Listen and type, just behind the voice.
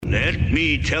Let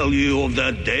me tell you of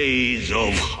the days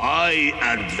of high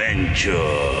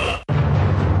adventure.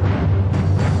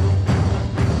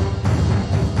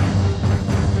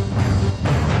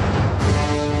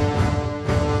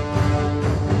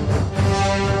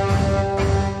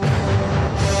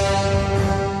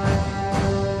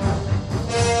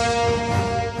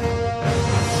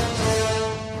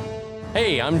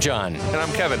 Hey, I'm John. And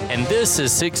I'm Kevin. And this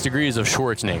is 6 Degrees of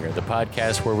Schwarzenegger, the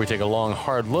podcast where we take a long,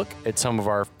 hard look at some of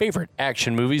our favorite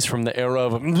action movies from the era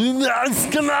of...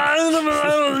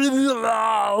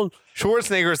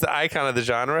 Schwarzenegger is the icon of the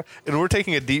genre, and we're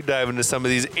taking a deep dive into some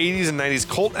of these 80s and 90s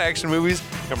cult action movies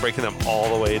and breaking them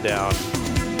all the way down.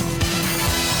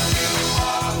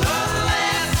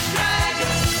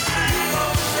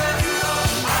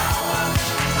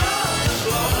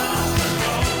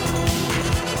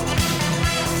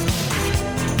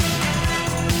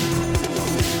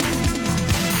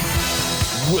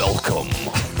 Welcome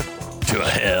to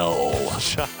hell.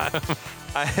 John,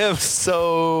 I am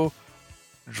so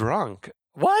drunk.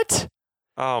 What?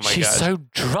 Oh my She's gosh. so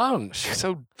drunk. She's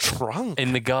so drunk.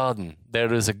 In the garden,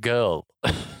 there is a girl.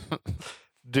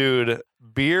 Dude,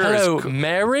 beer Hello, is...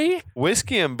 Mary?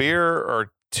 Whiskey and beer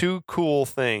are two cool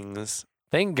things.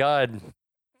 Thank God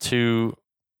to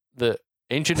the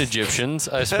ancient Egyptians,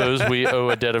 I suppose we owe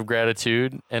a debt of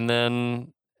gratitude. And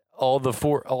then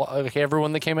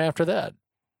everyone that came after that.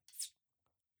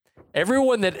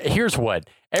 Everyone that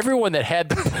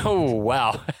had, oh,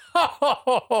 wow.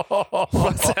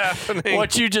 What's happening?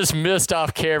 What you just missed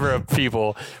off camera,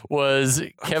 people, was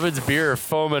Kevin's beer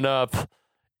foaming up.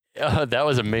 That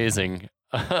was amazing.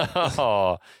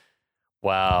 Oh,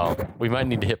 wow. We might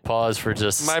need to hit pause for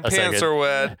just My a pants second. are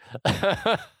wet.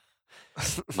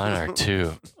 Mine are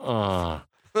too. Oh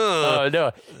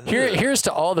no! Here's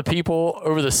to all the people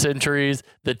over the centuries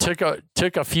that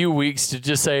took a few weeks to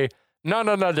just say, no,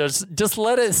 just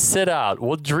let it sit out.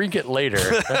 We'll drink it later,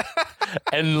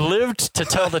 and lived to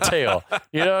tell the tale.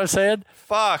 You know what I'm saying?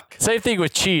 Fuck. Same thing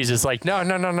with cheese. It's like, no,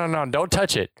 don't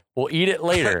touch it. We'll eat it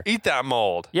later. Eat that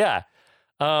mold. Yeah.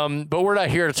 But we're not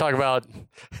here to talk about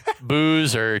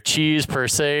booze or cheese per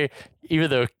se,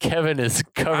 even though Kevin is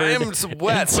covered in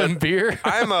some beer.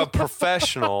 I'm a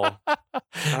professional.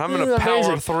 I'm going to This is power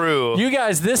amazing. through. You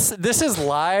guys, this is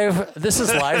live. This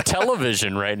is live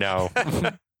television right now.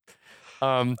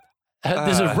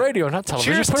 This is radio, not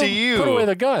television. Cheers to you. Put away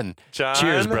the gun. John,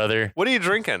 Cheers, brother. What are you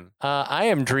drinking? I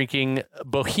am drinking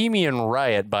Bohemian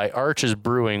Riot by Arches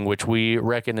Brewing, which we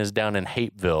reckon is down in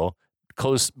Hapeville,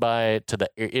 close by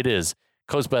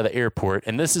the airport.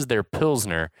 And this is their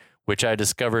Pilsner, which I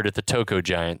discovered at the Toco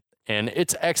Giant, and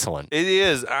it's excellent. It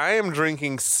is. I am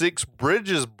drinking Six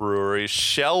Bridges Brewery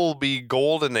Shelby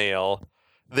Golden Ale.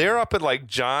 They're up at like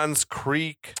Johns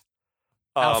Creek.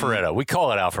 Alpharetta. We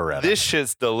call it Alpharetta. This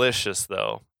shit's delicious,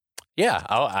 though. Yeah,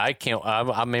 I can't.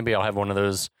 Maybe I'll have one of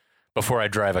those before I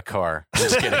drive a car. I'm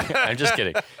just kidding. I'm just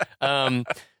kidding.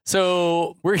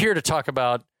 So we're here to talk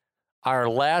about our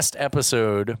last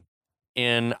episode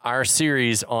in our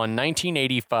series on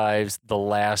 1985's The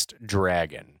Last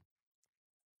Dragon.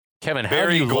 Kevin, how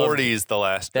do you love... Gordy's The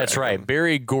Last Dragon. That's right,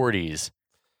 Barry Gordy's.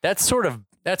 That's sort of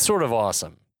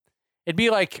awesome. It'd be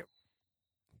like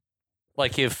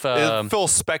if Phil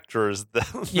Spector's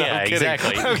yeah, I'm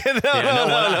exactly. I'm kidding.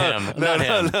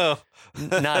 No,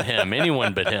 not him.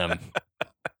 Anyone but him.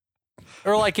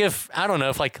 Or like if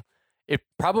it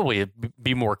probably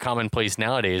be more commonplace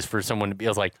nowadays for someone to be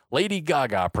like Lady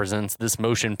Gaga presents this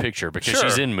motion picture because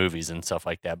she's in movies and stuff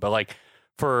like that. But like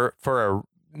for a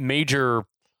major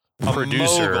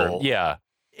producer, mogul. yeah.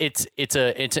 It's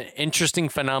an interesting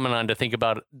phenomenon to think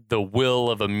about the will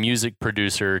of a music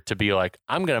producer to be like,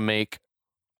 I'm going to make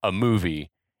a movie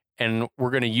and we're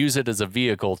going to use it as a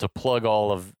vehicle to plug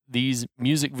all of these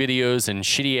music videos and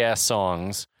shitty ass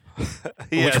songs,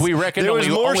 Yes. which we reckon there was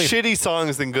more shitty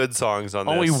songs than good songs on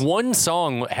only this. one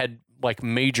song had like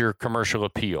major commercial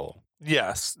appeal.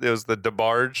 Yes, it was the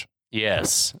DeBarge.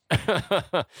 Yes.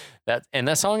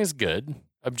 that song is good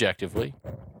objectively.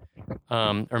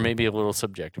 Or maybe a little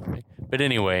subjectively. But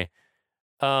anyway,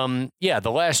 The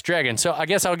Last Dragon. So I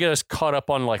guess I'll get us caught up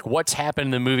on like what's happened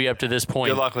in the movie up to this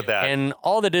point. Good luck with that. And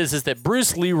all that is that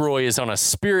Bruce Leroy is on a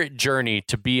spirit journey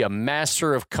to be a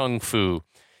master of Kung Fu.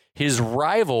 His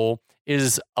rival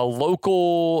is a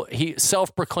local,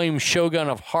 self-proclaimed shogun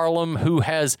of Harlem who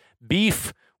has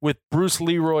beef with Bruce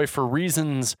Leroy for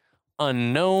reasons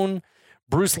unknown.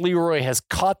 Bruce Leroy has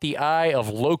caught the eye of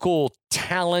local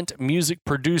talent, music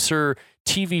producer,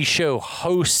 TV show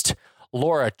host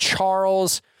Laura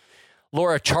Charles.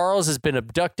 Laura Charles has been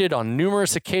abducted on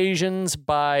numerous occasions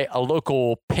by a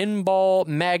local pinball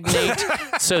magnate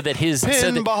so that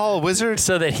wizard.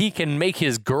 so that he can make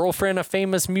his girlfriend a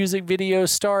famous music video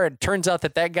star. It turns out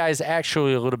that guy's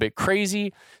actually a little bit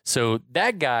crazy. So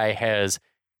that guy has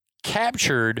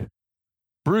captured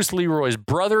Bruce Leroy's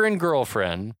brother and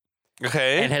girlfriend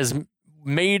Okay. and has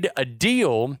made a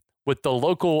deal with the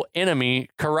local enemy,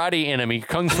 karate enemy,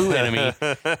 kung fu enemy.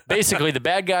 Basically, the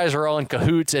bad guys are all in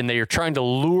cahoots, and they are trying to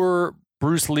lure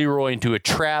Bruce Leroy into a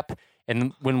trap.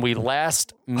 And when we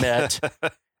last met,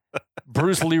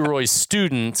 Bruce Leroy's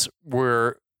students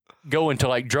were going to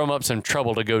like drum up some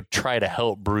trouble to go try to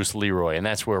help Bruce Leroy, and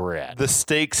that's where we're at. The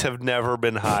stakes have never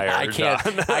been higher. I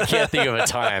can't think of a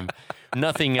time.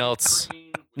 Nothing else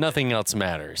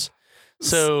matters.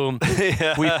 So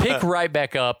Yeah. we pick right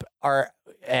back up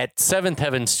at Seventh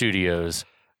Heaven Studios.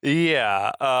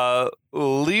 Yeah.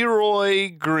 Leroy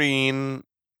Green,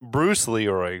 Bruce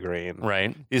Leroy Green,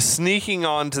 Right. is sneaking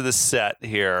onto the set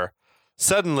here.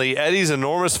 Suddenly, Eddie's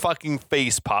enormous fucking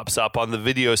face pops up on the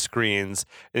video screens,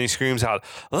 and he screams out,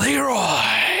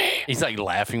 "Leroy!" He's like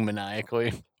laughing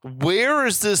maniacally. Where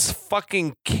is this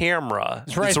fucking camera?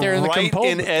 It's right there in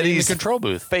the Eddie's control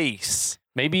booth. face.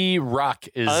 Maybe Rock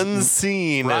is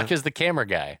Unseen. Rock is the camera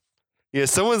guy. Yeah,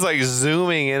 someone's like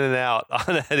zooming in and out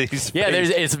on Eddie's face. Yeah,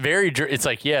 it's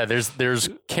like there's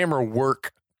camera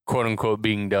work, quote unquote,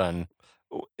 being done.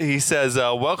 He says,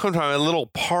 "Welcome to my little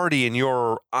party in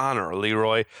your honor,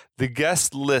 Leroy. The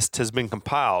guest list has been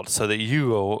compiled so that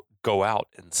you go out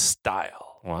in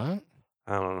style." What?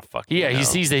 I don't know. Fuck. Yeah, he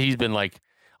sees that he's been like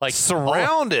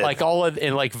surrounded,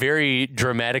 like very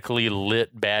dramatically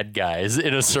lit bad guys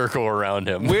in a circle around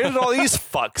him. Where did all these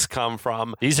fucks come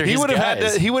from? These are he his would have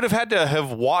guys. He would have had to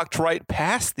have walked right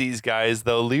past these guys,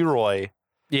 though, Leroy.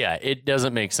 Yeah, it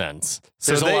doesn't make sense.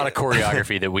 So There's a lot of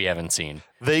choreography that we haven't seen.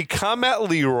 They come at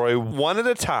Leroy one at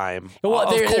a time. Well, of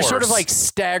they're sort of course. like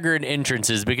staggered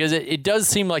entrances because it does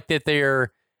seem like that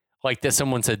they're like that.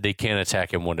 Someone said they can't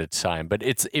attack him one at a time, but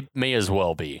it may as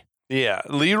well be. Yeah,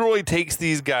 Leroy takes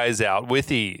these guys out with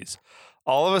ease.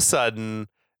 All of a sudden,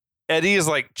 Eddie is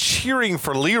like cheering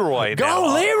for Leroy. Go,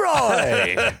 now.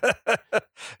 Leroy!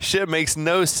 Shit makes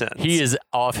no sense. He is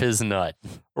off his nut.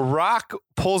 Rock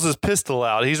pulls his pistol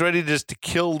out. He's ready just to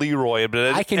kill Leroy,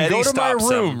 but I can Eddie go to my stops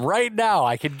room him. right now.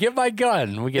 I can get my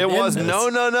gun. We can. It end was this.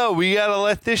 no. We gotta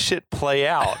let this shit play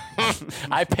out.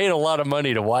 I paid a lot of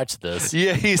money to watch this.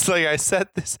 Yeah, he's like, I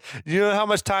set this. You know how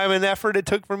much time and effort it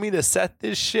took for me to set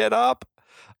this shit up?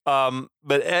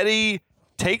 But Eddie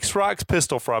takes Rock's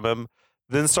pistol from him,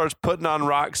 then starts putting on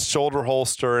Rock's shoulder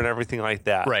holster and everything like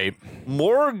that. Right.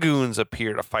 More goons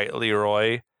appear to fight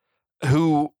Leroy,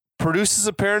 who produces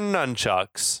a pair of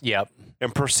nunchucks Yep.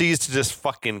 and proceeds to just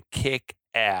fucking kick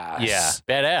ass. Yeah.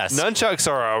 Badass.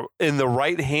 Nunchucks are in the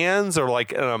right hands are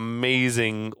like an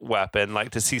amazing weapon.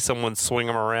 Like to see someone swing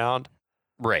them around.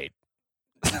 Right.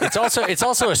 It's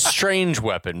also a strange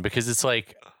weapon because it's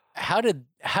like, how did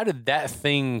that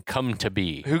thing come to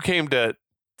be? Who came to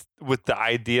with the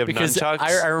idea of Because nunchucks?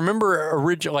 I remember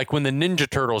like when the Ninja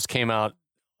Turtles came out,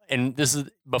 and this is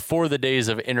before the days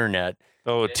of internet.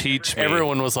 Oh, teach me.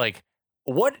 Everyone was like,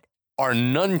 "What are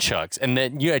nunchucks?" And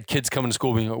then you had kids coming to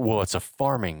school being like, "Well, it's a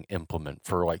farming implement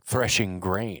for like threshing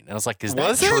grain." And I was like, "Is that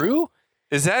Was it? true?"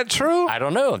 Is that true? I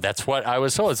don't know. That's what I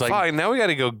was told. It's like, Fine, now we got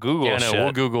to go Google yeah, no, shit.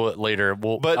 we'll Google it later.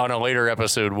 But- On a later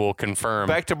episode, we'll confirm.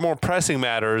 Back to more pressing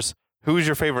matters. Who's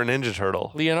your favorite Ninja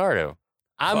Turtle? Leonardo.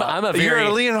 I'm a You're very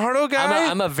a Leonardo guy?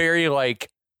 I'm a very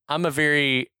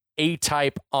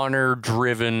A-type honor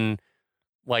driven.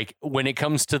 Like when it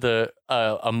comes to the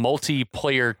a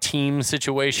multiplayer team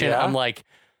situation, Yeah. I'm like,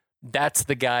 that's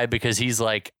the guy because he's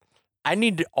like, I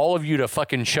need all of you to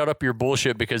fucking shut up your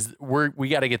bullshit because we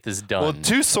got to get this done. Well,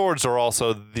 two swords are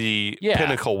also the Yeah.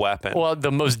 pinnacle weapon. Well,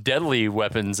 the most deadly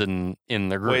weapons in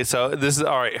the group. Wait, so this is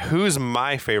all right. Who's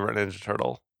my favorite Ninja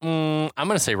Turtle? I'm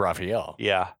gonna say Raphael.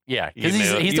 Yeah. Yeah, You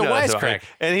because know- he's you the know that's what I mean. wisecrack.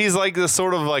 And he's like the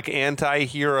sort of like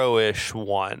anti-hero-ish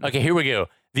one. Okay, here we go.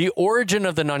 The origin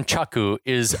of the nunchaku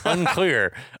is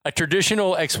unclear. A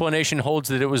traditional explanation holds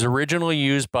that it was originally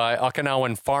used by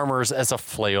Okinawan farmers as a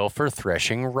flail for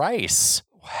threshing rice.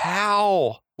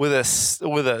 How? With a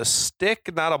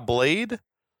stick, not a blade?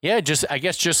 Yeah, I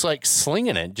guess just like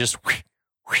slinging it, just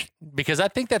because I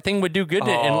think that thing would do good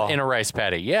Oh. in a rice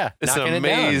paddy. Yeah, It's knocking it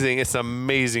down. amazing. It's an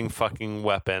amazing fucking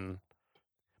weapon.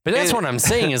 But that's And- what I'm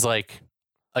saying is like,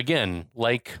 again,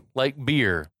 like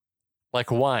beer,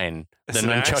 like wine. The It's an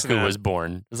nunchaku accident. was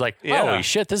born. It's like, Yeah. holy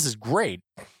shit, this is great.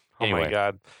 Oh Anyway. my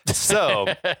God. So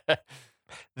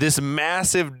this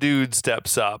massive dude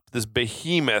steps up, this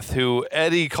behemoth who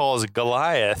Eddie calls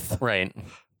Goliath. Right.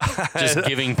 just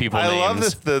giving people I names. love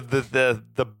this.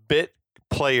 The bit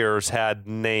players had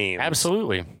names.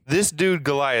 Absolutely. This dude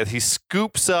Goliath, he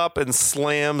scoops up and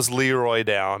slams Leroy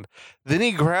down. Then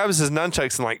he grabs his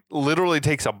nunchucks and like literally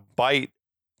takes a bite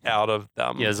out of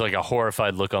them. Yeah, there's like a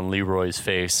horrified look on Leroy's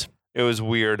face. It was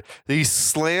weird. He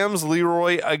slams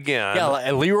Leroy again.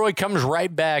 Yeah, Leroy comes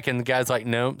right back, and the guy's like,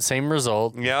 nope, same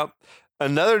result. Yep.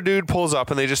 Another dude pulls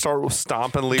up and they just start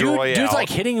stomping Leroy Dude's out. like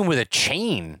hitting him with a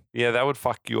chain. Yeah, that would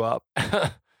fuck you up.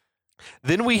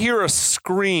 Then we hear a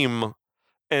scream,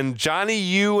 and Johnny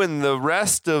Yu and the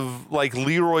rest of like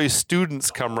Leroy's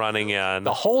students come running in.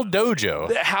 The whole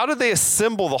dojo. How did they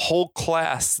assemble the whole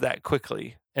class that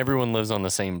quickly? Everyone lives on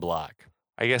the same block.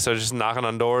 I guess I was just knocking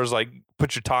on doors, like,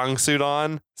 put your Tong suit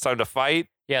on. It's time to fight.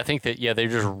 Yeah, I think that, they're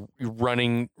just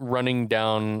running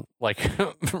down, like,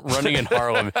 running in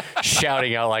Harlem,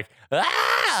 shouting out, like,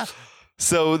 ah!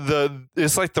 So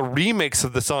it's like the remix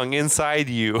of the song Inside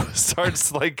You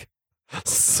starts, like,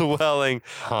 swelling.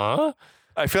 Huh?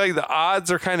 I feel like the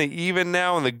odds are kind of even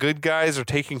now, and the good guys are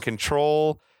taking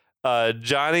control.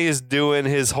 Johnny is doing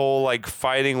his whole, like,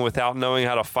 fighting without knowing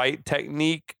how to fight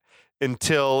technique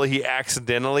until he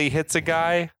accidentally hits a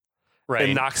guy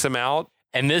and knocks him out.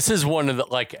 And this is one of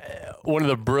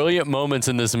the brilliant moments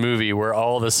in this movie where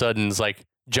all of a sudden it's like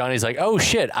Johnny's like, oh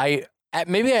shit,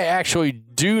 maybe I actually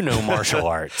do know martial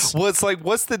arts. Well, it's like,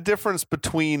 what's the difference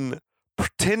between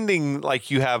pretending like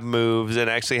you have moves and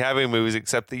actually having moves,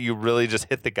 except that you really just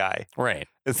hit the guy? Right.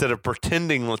 Instead of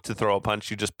pretending to throw a punch,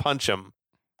 you just punch him.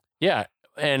 Yeah.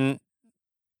 And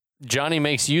Johnny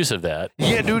makes use of that.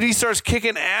 Yeah, dude, he starts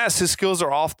kicking ass. His skills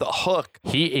are off the hook.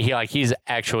 He's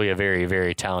actually a very,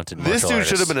 very talented martial This dude artist.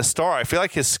 should have been a star. I feel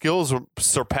like his skills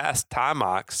surpassed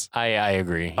Timox. I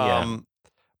agree. Yeah.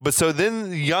 But so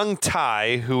then young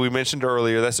Ty, who we mentioned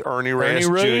earlier, that's Ernie Reyes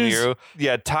Jr.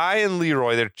 Yeah, Ty and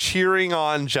Leroy, they're cheering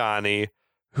on Johnny,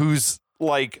 who's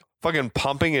like fucking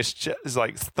pumping his chest,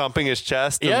 like thumping his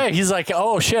chest. Yeah, he's like,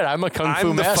 oh shit, I'm a kung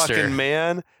fu master. I'm the fucking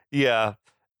man. Yeah.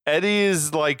 Eddie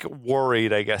is like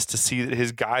worried, I guess, to see that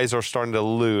his guys are starting to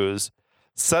lose.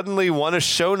 Suddenly, one of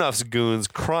Shonuff's goons,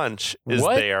 Crunch, is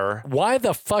there. Why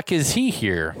the fuck is he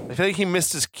here? I feel like he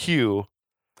missed his cue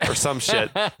or some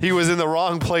shit. He was in the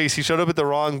wrong place. He showed up at the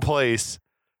wrong place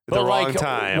at the wrong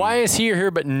time. Why is he here,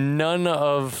 but none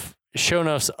of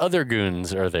Shonuff's other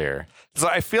goons are there? So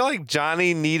I feel like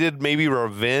Johnny needed maybe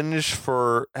revenge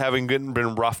for having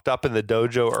been roughed up in the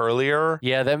dojo earlier.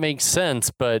 Yeah, that makes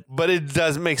sense, but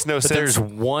it makes no sense. There's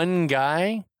one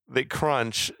guy that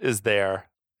Crunch is there.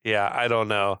 Yeah, I don't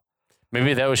know.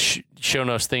 Maybe that was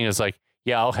Shonuff's thing. Is like,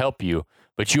 yeah, I'll help you,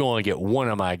 but you only get one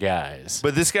of my guys.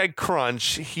 But this guy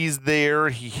Crunch, he's there.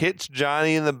 He hits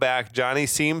Johnny in the back. Johnny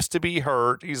seems to be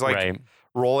hurt. He's like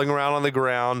rolling around on the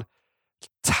ground.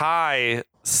 Ty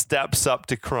steps up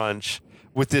to Crunch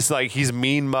with this, like, he's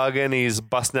mean mugging, he's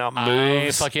busting out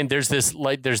moves. There's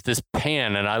this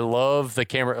pan, and I love the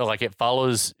camera. Like, it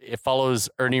follows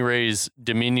Ernie Reyes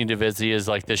diminutive as he is,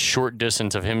 like, this short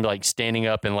distance of him, like, standing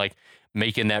up and like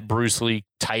making that Bruce Lee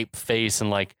type face and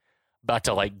like about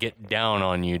to like get down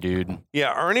on you, dude.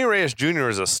 Yeah, Ernie Reyes Jr.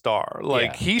 is a star.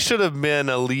 Like, he should have been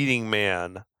a leading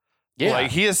man. Yeah.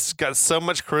 Like, he has got so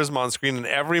much charisma on screen in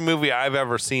every movie I've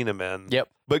ever seen him in. Yep.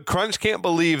 But Crunch can't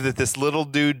believe that this little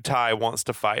dude Ty wants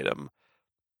to fight him.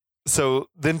 So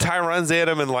then Ty runs at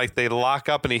him and like they lock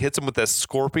up and he hits him with that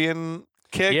scorpion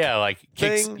kick. Yeah, like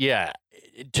kicks. Thing. Yeah.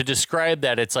 To describe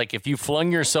that, it's like if you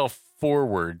flung yourself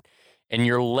forward and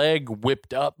your leg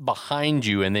whipped up behind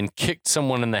you and then kicked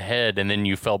someone in the head and then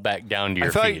you fell back down to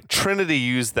your feet. I feel like Trinity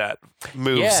used that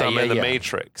move in the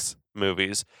Matrix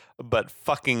movies, but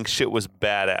fucking shit was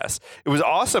badass. It was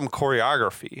awesome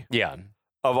choreography. Yeah.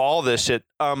 Of all this shit.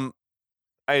 I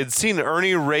had seen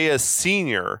Ernie Reyes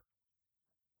Sr.,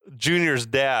 Junior's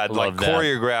dad,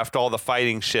 choreographed all the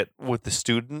fighting shit with the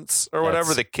students or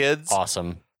whatever, the kids.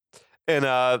 Awesome. And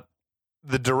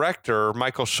the director,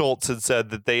 Michael Schultz, had said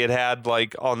that they had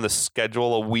like on the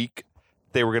schedule a week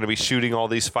they were going to be shooting all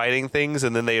these fighting things,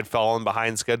 and then they had fallen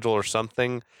behind schedule or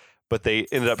something, but they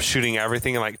ended up shooting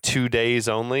everything in like 2 days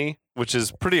only, which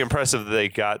is pretty impressive that they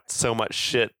got so much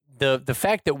shit. The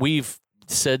fact that we've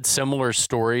said similar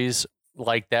stories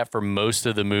like that for most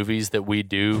of the movies that we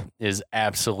do is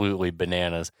absolutely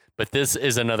bananas. But this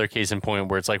is another case in point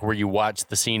where it's like where you watch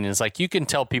the scene and it's like you can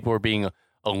tell people are being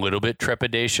a little bit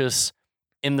trepidatious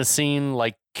in the scene,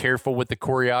 like careful with the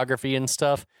choreography and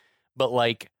stuff. But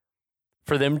like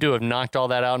for them to have knocked all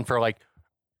that out and for like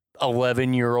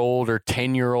 11-year-old or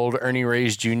 10-year-old Ernie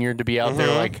Reyes Jr. to be out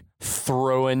there like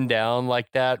throwing down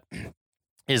like that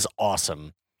is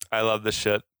awesome. I love this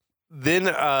shit. then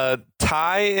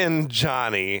Ty and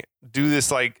Johnny do this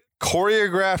like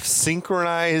choreographed,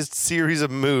 synchronized series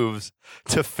of moves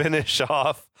to finish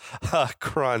off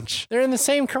Crunch. They're in the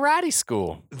same karate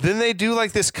school. Then they do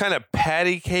like this kind of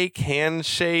patty cake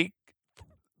handshake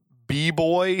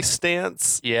b-boy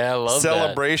stance. Yeah, I love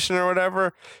celebration or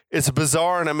whatever. It's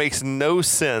bizarre and it makes no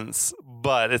sense,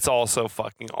 but it's also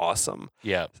fucking awesome.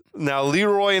 Yeah. Now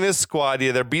Leroy and his squad,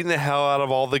 they're beating the hell out of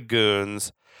all the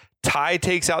goons. Ty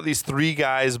takes out these 3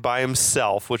 guys by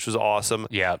himself, which was awesome.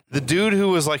 Yeah. The dude who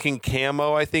was like in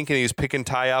camo, I think, and he was picking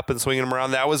Ty up and swinging him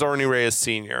around, that was Ernie Reyes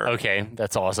Sr. Okay,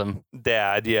 that's awesome.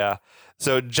 Dad, yeah.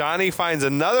 So Johnny finds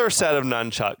another set of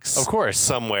nunchucks. Of course.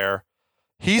 Somewhere.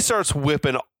 He starts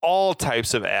whipping all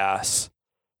types of ass.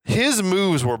 His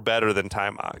moves were better than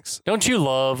Timok's. Don't you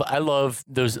love? I love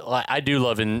those. I do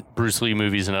love in Bruce Lee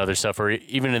movies and other stuff, or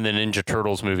even in the Ninja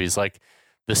Turtles movies, like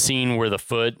the scene where the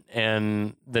Foot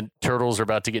and the Turtles are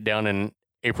about to get down in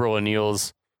April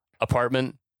O'Neil's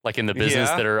apartment, like in the business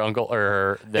that her uncle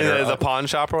or that in the pawn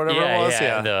shop or whatever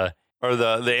it was. Or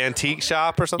the antique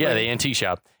shop or something. Yeah, the antique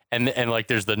shop. And like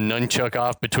there's the nunchuck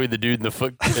off between the dude and the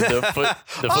foot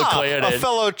clan. A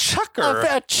fellow chucker.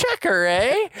 A chucker,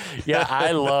 eh? Yeah,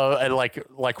 I love and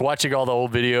like watching all the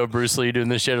old video of Bruce Lee doing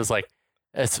this shit. It's like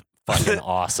it's fucking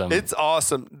awesome. It's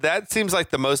awesome. That seems like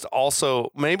the most.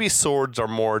 Also, maybe swords are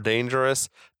more dangerous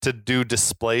to do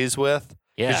displays with.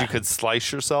 Yeah, because you could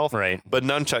slice yourself. Right. But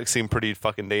nunchucks seem pretty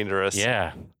fucking dangerous.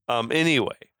 Yeah.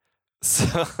 Anyway,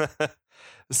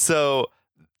 so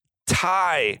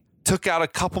Ty took out a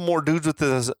couple more dudes with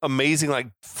this amazing like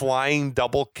flying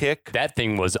double kick. That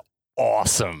thing was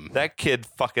awesome. That kid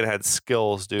fucking had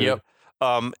skills, dude. Yep.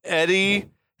 Eddie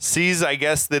sees, I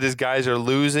guess, that his guys are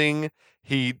losing.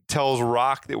 He tells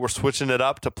Rock that we're switching it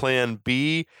up to plan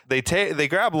B. They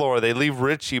grab Laura. They leave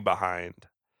Richie behind.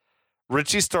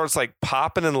 Richie starts like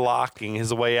popping and locking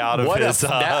his way out of his.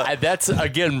 That's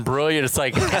again brilliant. It's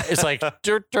like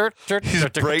he's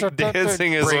break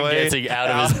dancing his way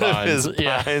out of his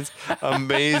binds.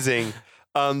 Amazing.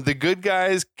 The good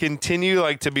guys continue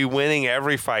like to be winning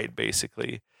every fight.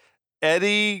 Basically,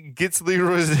 Eddie gets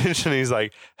Leroy's attention. He's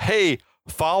like, "Hey,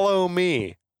 follow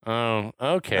me." Oh,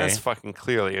 okay. That's fucking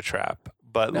clearly a trap.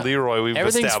 But no, Leroy, we've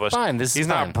established fine. He's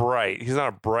not bright. He's not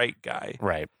a bright guy.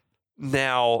 Right.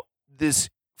 Now, this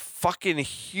fucking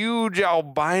huge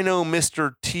albino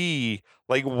Mr. T,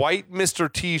 like white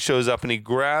Mr. T shows up and he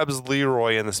grabs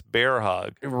Leroy in this bear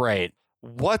hug. Right.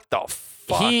 What the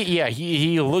fuck?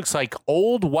 He looks like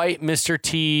old white Mr.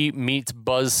 T meets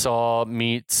Buzzsaw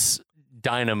meets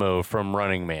Dynamo from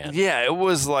Running Man. Yeah, it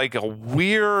was like a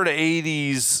weird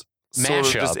 80s mashup. Sort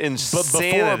of just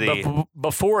insanity.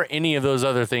 Before any of those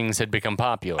other things had become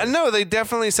popular. I know, they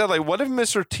definitely said, like, what if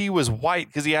Mr. T was white?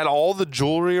 Because he had all the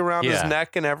jewelry around his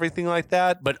neck and everything like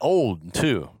that. But old,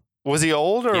 too. Was he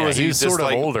old or was he was just sort of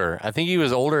like... older? I think he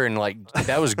was older and, like,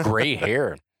 that was gray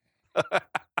hair.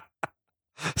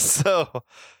 So,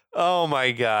 oh,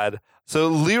 my God. So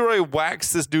Leroy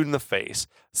whacks this dude in the face.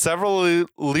 Several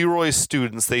Leroy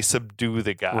students, they subdue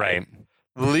the guy. Right.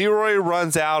 Leroy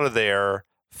runs out of there,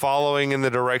 following in the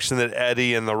direction that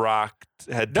Eddie and The Rock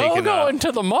had taken. Don't go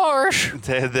into the marsh.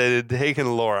 They had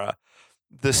taken Laura.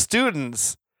 The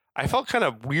students, I felt kind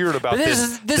of weird about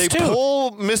this. They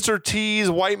pull Mr. T's,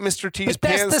 white Mr. T's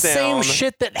pants down. That's the same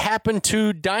shit that happened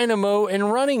to Dynamo in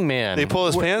Running Man. They pull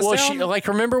his pants down? Like,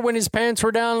 remember when his pants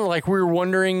were down? Like, we were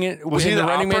wondering was he the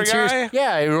Running Man guy? series?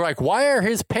 Yeah, we were like, why are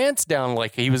his pants down?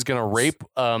 Like, he was going to rape.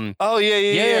 Oh,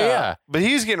 yeah. But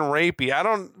he's getting rapey.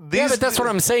 But that's what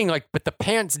I'm saying. Like, but the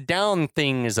pants down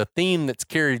thing is a theme that's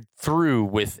carried through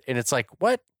with, and it's like,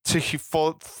 what? To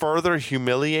further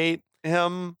humiliate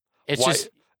him? It's just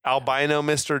albino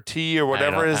Mr. T or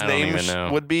whatever his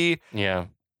name would be. Yeah.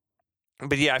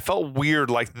 But yeah, I felt weird.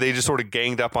 Like they just sort of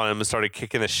ganged up on him and started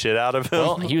kicking the shit out of him.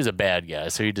 Well, he was a bad guy,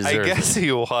 so he deserved it. I guess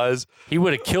he was. He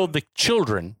would have killed the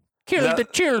children. The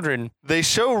children. They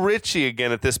show Richie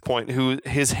again at this point, who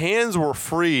his hands were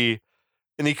free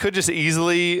and he could just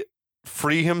easily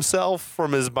free himself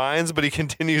from his binds, but he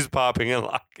continues popping and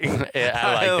locking. Yeah,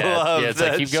 I like that. Love yeah, it's that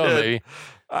like, keep shit. going, baby.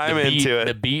 I'm into it.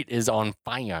 The beat is on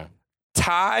fire.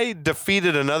 Ty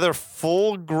defeated another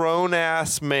full-grown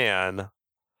ass man,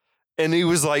 and he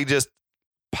was like just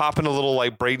popping a little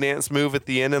like breakdance move at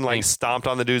the end and like stomped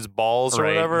on the dude's balls or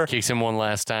whatever. Kicks him one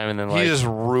last time and then he just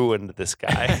ruined this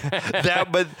guy.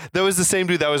 But that was the same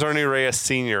dude that was Ernie Reyes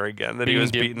Sr. again that he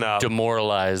was beating up,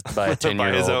 demoralized by a 10-year-old,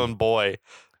 by his own boy,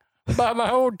 by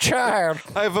my own child.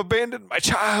 I've abandoned my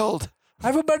child.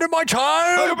 I've abandoned my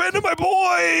child. I've abandoned my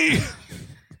boy.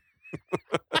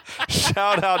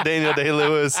 Shout out Daniel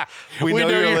Day-Lewis. We know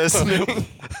you're listening.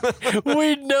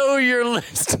 We know you're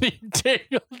listening,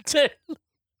 Daniel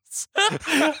Day-Lewis.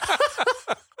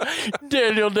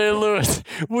 Daniel Day-Lewis,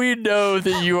 we know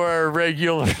that you are a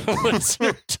regular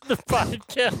listener to the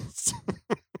podcast.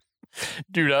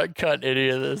 Do not cut any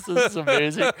of this. This is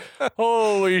amazing.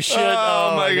 Holy shit.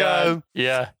 Oh my God.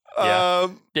 Yeah. Yeah.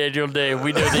 Daniel Day,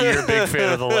 we know that you're a big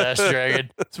fan of The Last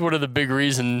Dragon. It's one of the big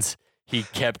reasons he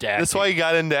kept acting. That's why he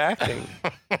got into acting.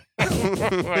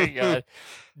 Oh my God.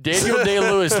 Daniel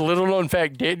Day-Lewis, little known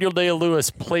fact, Daniel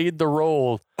Day-Lewis played the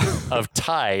role of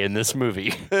Ty in this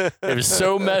movie. It was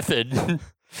so method.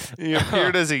 He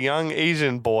appeared as a young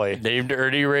Asian boy. Named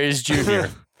Ernie Reyes Jr.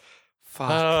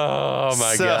 Fuck. Oh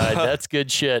my God. That's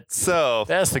good shit. So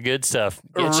That's the good stuff.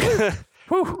 Get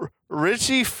you.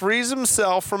 Richie frees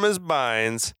himself from his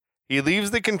binds. He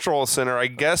leaves the control center. I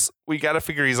guess we got to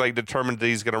figure he's like determined that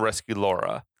he's going to rescue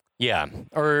Laura. Yeah.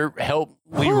 Or help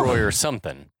Leroy or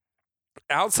something.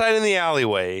 Outside in the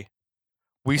alleyway,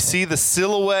 we see the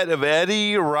silhouette of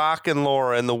Eddie, Rock, and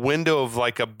Laura in the window of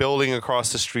like a building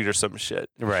across the street or some shit.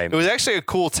 Right. It was actually a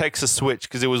cool Texas switch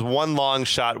because it was one long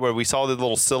shot where we saw the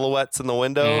little silhouettes in the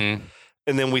window,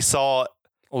 and then we saw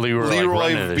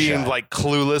Leroy being like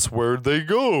clueless. Where'd they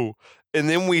go? And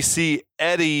then we see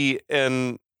Eddie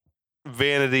and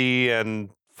Vanity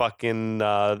and fucking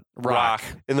Rock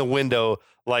in the window,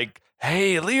 like,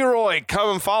 hey, Leroy, come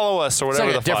and follow us, or whatever.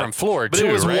 It's like a different floor, but too,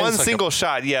 it was right? one It's like single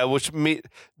shot, yeah.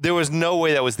 There was no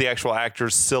way that was the actual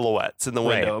actors' silhouettes in the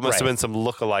window. It must have been some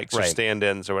lookalikes or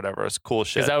stand-ins or whatever. It's cool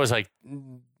shit. Because I was like,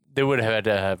 they would have had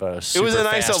to have a super It was a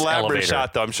nice fast elaborate elevator.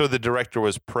 shot, though. I'm sure the director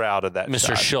was proud of that Mr.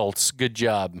 shot. Schultz, good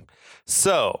job.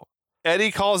 So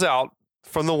Eddie calls out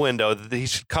from the window that he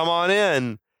should come on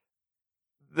in.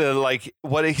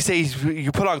 What he says,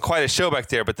 you put on quite a show back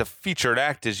there, but the featured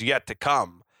act is yet to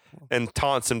come, and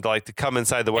taunts him to come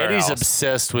inside the warehouse. Eddie's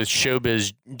obsessed with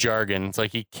showbiz jargon. It's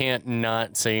like he can't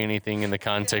not say anything in the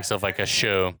context of like a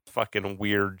show. Fucking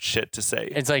weird shit to say.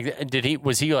 It's like,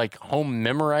 was he like home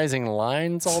memorizing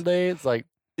lines all day? It's like,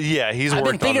 yeah, he's I've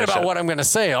worked been thinking on the about show. what I'm going to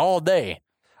say all day.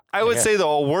 I would say,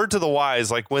 though, a word to the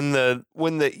wise, like when the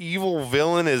evil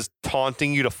villain is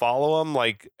taunting you to follow him,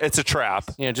 like it's a trap.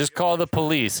 Yeah, just call the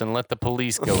police and let the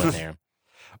police go in there.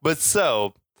 But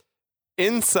so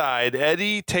inside,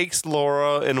 Eddie takes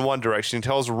Laura in one direction. He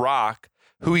tells Rock,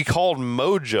 who he called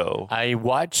Mojo. I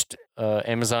watched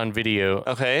Amazon video.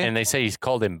 Okay. And they say he's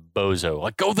called him Bozo.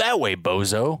 Like, go that way,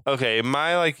 Bozo. Okay.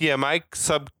 My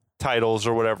subtitles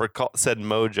or whatever said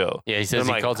Mojo. Yeah, he says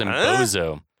he calls him huh?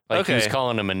 Bozo. Like he was Okay.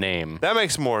 calling him a name. That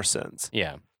makes more sense.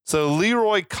 Yeah. So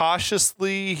Leroy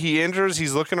cautiously, he enters.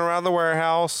 He's looking around the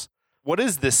warehouse. What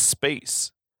is this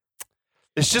space?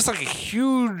 It's just like a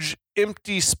huge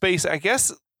empty space. I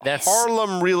guess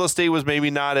Harlem real estate was maybe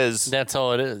not as That's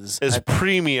all it is.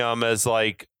 premium as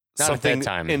like Not at that something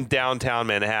time. in downtown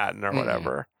Manhattan or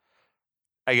whatever.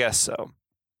 I guess so.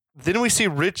 Then we see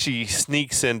Richie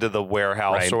sneaks into the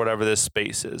warehouse or whatever this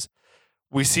space is.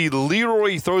 We see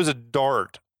Leroy throws a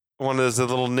dart, one of those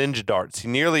little ninja darts. He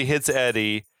nearly hits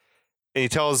Eddie, and he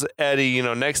tells Eddie,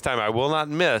 next time I will not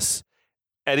miss.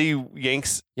 Eddie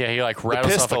yanks he like the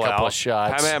rattles off a pistol couple out. of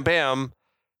shots. Bam, bam, bam.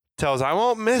 Tells I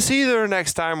won't miss either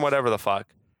next time, whatever the fuck.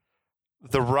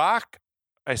 The Rock,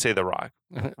 I say The Rock.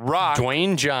 Rock,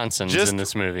 Dwayne Johnson's just- in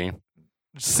this movie.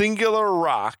 singular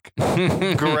Rock,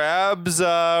 grabs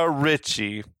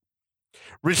Richie.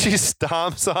 Richie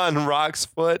stomps on Rock's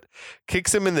foot,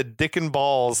 kicks him in the dick and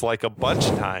balls like a bunch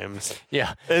of times.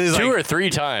 Yeah. And he's 2 like, or 3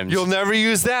 times. You'll never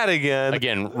use that again.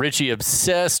 Again, Richie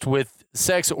obsessed with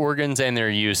sex organs and their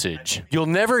usage. You'll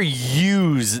never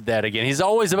use that again. He's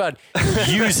always about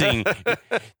using.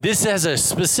 This has a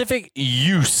specific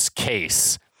use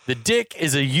case. The dick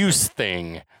is a use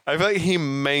thing. I feel like he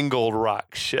mangled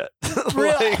Rock shit.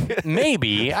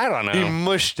 Maybe. I don't know. He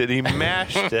mushed it. He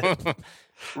mashed it.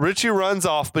 Richie runs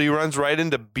off, but he runs right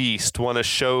into Beast, one of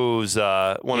Shonuff's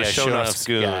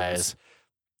goons. Guys.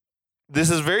 This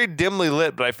is very dimly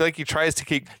lit, but I feel like he tries to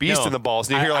kick Beast in the balls,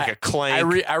 and you hear like a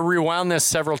clank. I rewound this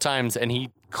several times, and he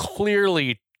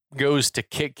clearly goes to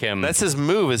kick him. That's his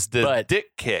move, is the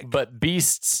dick kick. But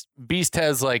Beast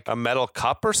has like a metal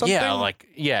cup or something?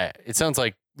 Yeah, it sounds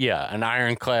like, an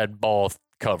ironclad ball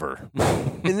cover.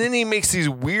 And then he makes these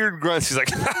weird grunts. He's like,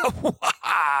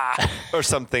 or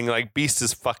something. Like Beast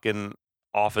is fucking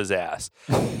off his ass.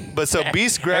 But so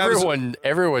Beast grabs.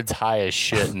 Everyone's high as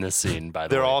shit in this scene, by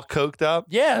the way. They're all coked up?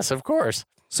 Yes, of course.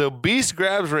 So Beast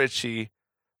grabs Richie.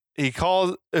 He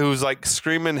calls, who's like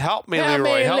screaming, help me,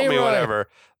 Leroy, help me, whatever.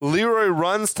 Leroy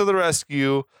runs to the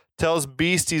rescue, tells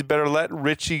Beast he's better let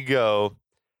Richie go.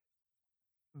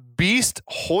 Beast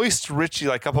hoists Richie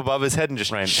like up above his head and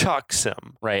just Right. chucks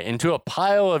him. Right, into a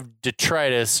pile of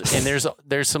detritus, and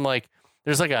there's some like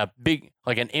there's like a big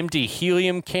like an empty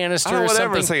helium canister I don't know, or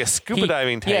whatever. something. It's like a scuba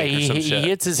diving tank Yeah, or some he shit.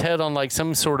 hits his head on like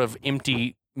some sort of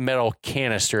empty metal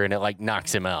canister, and it like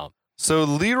knocks him out. So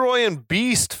Leroy and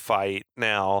Beast fight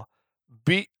now.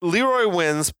 Leroy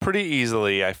wins pretty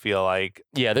easily, I feel like.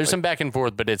 Yeah, there's some back and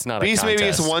forth, but it's not Beast a maybe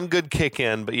contest. gets one good kick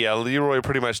in, but yeah, Leroy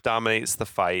pretty much dominates the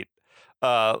fight.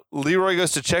 Leroy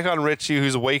goes to check on Richie,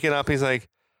 who's waking up. He's like,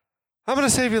 "I'm gonna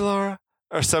save you, Laura,"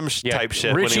 or some type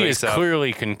shit. when Richie he is wakes up.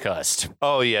 clearly concussed.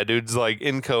 Oh yeah, dude's like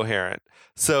incoherent.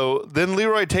 So then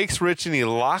Leroy takes Richie and he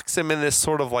locks him in this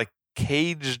sort of like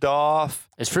caged off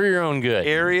It's for your own good.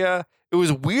 area. It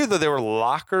was weird that there were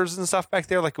lockers and stuff back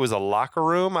there, like it was a locker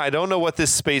room. I don't know what this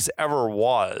space ever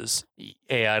was.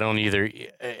 Yeah, I don't either,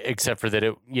 except for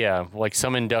that like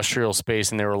some industrial space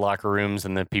and there were locker rooms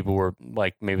and then people were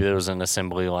like, maybe there was an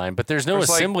assembly line, but there's no It's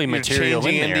like assembly you're material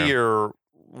changing in there. into your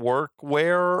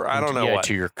workwear. I don't know yeah, what.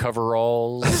 to your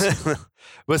coveralls.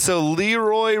 But so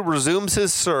Leroy resumes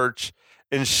his search,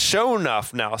 and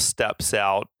Shonuff now steps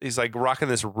out. He's like rocking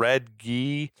this red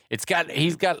gi. It's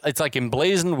like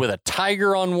emblazoned with a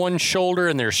tiger on one shoulder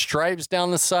and there's stripes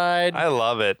down the side. I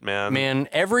love it, man. Man,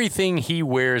 everything he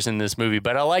wears in this movie,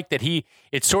 but I like that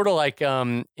it's sort of like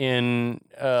in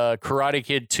Karate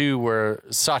Kid 2 where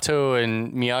Sato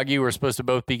and Miyagi were supposed to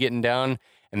both be getting down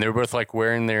and they're both like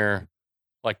wearing their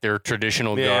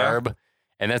traditional garb.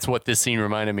 And that's what this scene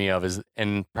reminded me of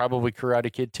and probably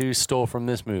Karate Kid 2 stole from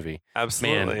this movie.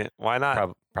 Absolutely. Man, Why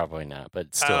not? Probably not,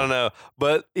 but still. I don't know.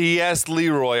 But he asked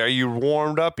Leroy, "Are you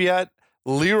warmed up yet?"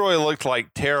 Leroy looked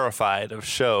like terrified of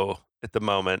Sho at the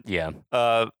moment. Yeah.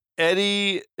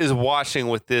 Eddie is watching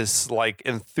with this like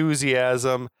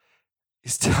enthusiasm.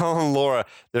 He's telling Laura,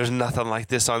 "There's nothing like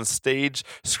this on stage,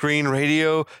 screen,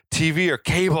 radio, TV, or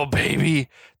cable, baby.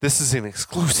 This is an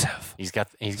exclusive." He's got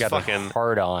fucking a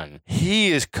hard on.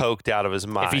 He is coked out of his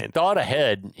mind. If he thought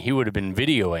ahead, he would have been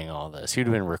videoing all this. He would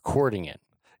have been recording it.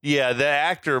 Yeah, the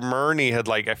actor Murney had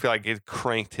like I feel like it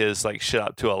cranked his like shit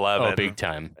up to 11. Oh, big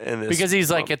time. in this Because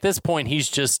he's like moment. at this point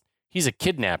he's a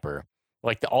kidnapper.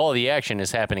 Like all of the action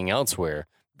is happening elsewhere.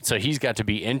 So he's got to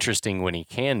be interesting when he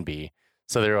can be.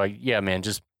 So they're like, "Yeah, man,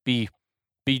 just be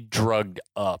drugged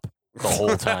up the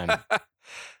whole time."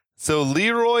 So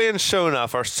Leroy and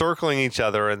Shonuff are circling each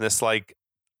other in this like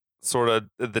sort of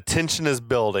the tension is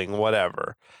building,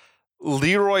 whatever.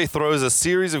 Leroy throws a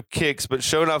series of kicks, but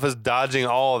Shonuff is dodging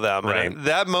all of them. Right. And at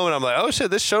that moment, I'm like, "Oh shit,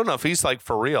 this Shonuff, he's like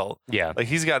for real. Yeah. Like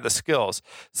he's got the skills."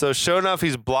 So Shonuff,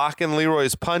 he's blocking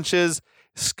Leroy's punches,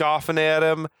 scoffing at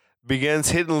him, begins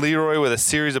hitting Leroy with a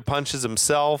series of punches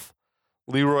himself.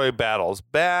 Leroy battles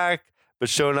back, but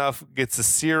Shonuff gets a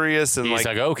serious and He's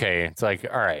like, okay. It's like,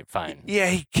 all right, fine. yeah,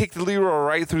 he kicked Leroy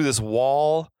right through this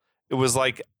wall. It was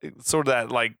like sort of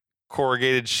that like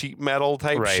corrugated sheet metal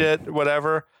type Right. shit,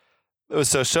 whatever.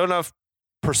 So Shonuff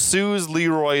pursues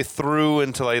Leroy through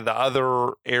into like the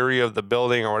other area of the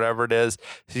building or whatever it is.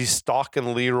 He's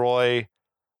stalking Leroy,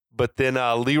 but then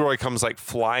Leroy comes like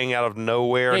flying out of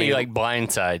nowhere Yeah, and he like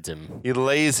blindsides him. he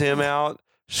lays him out.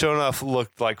 Shonuff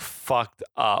looked like fucked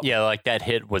up. Yeah, like that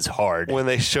hit was hard. When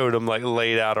they showed him like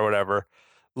laid out or whatever.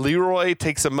 Leroy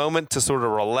takes a moment to sort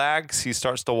of relax. He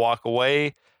starts to walk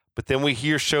away, but then we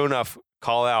hear Shonuff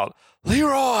call out,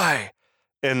 "Leroy!"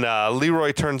 And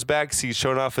Leroy turns back, sees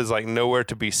Shonuff is like nowhere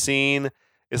to be seen.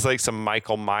 It's like some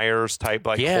Michael Myers type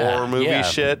like horror movie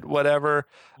shit, whatever.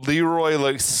 Leroy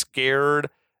looks scared,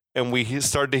 and we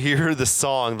start to hear the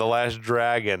song "The Last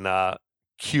Dragon"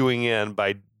 cueing in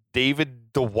by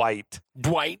David Dwight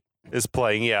is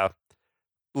playing. Yeah.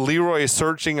 Leroy is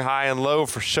searching high and low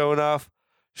for Shonuff.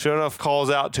 Shonuff calls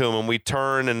out to him, and we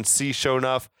turn and see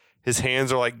Shonuff. His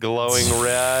hands are like glowing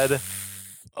red.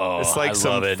 Oh, It's like I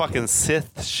some love it. fucking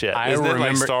Sith shit. I Isn't remember it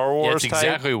like Star yeah, Wars it's type?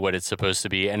 exactly what it's supposed to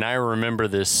be, and I remember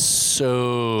this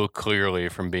so clearly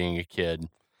from being a kid. And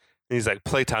he's like,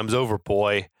 "Playtime's over,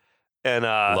 boy." And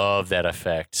Love that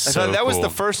effect. I So thought that was the cool.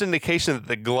 first indication that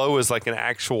the glow is like an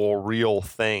actual real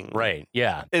thing. Right?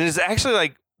 Yeah. And it's actually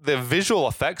like the visual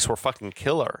effects were fucking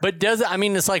killer. But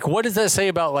it's like, what does that say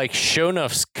about like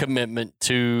Shonuff's commitment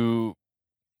to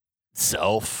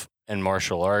self and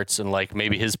martial arts, and like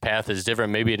maybe his path is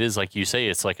different. Maybe it is like you say,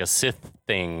 it's like a Sith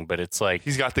thing, but it's like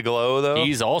He's got the glow though.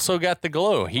 he's also got the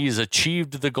glow. He's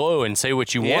achieved the glow, and say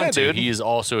what you Yeah, want to, dude. he has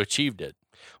also achieved it.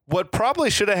 What probably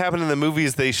should have happened in the movie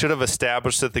is they should have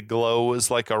established that the glow was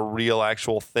like a real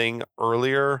actual thing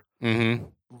earlier. Mm-hmm.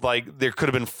 Like there could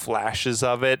have been flashes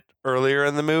of it earlier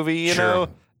in the movie, you Sure. know,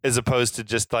 as opposed to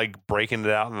just like breaking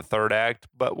it out in the third act.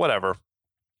 But whatever.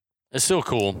 It's still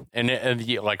cool, and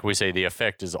like we say, the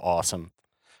effect is awesome.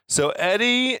 So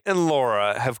Eddie and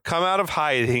Laura have come out of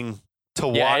hiding to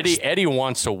watch Eddie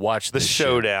wants to watch the this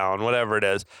showdown, whatever it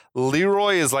is.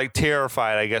 Leroy is like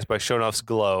terrified, I guess, by Sho'nuff's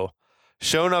glow.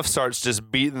 Sho'nuff starts just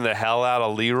beating the hell out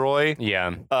of Leroy. Shit.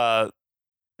 Yeah,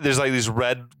 There's like these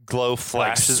red glow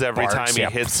flashes every time sparks, he yeah.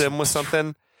 hits him with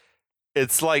something.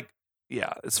 It's like,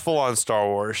 yeah, it's full on Star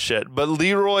Wars shit. But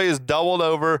Leroy is doubled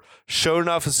over.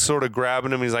 Sho'nuff is sort of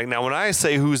grabbing him. He's like, now when I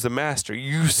say who's the master,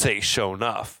 you say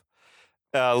Sho'nuff.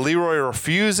 Leroy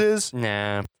refuses.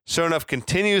 nah. Sho'nuff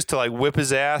continues to like whip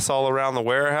his ass all around the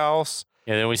warehouse.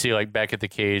 And then we see like back at the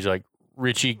cage, like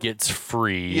Richie gets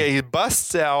free. Yeah, he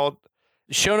busts out.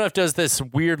 Sho'nuff does this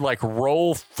weird like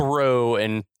roll throw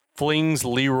and flings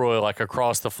Leroy like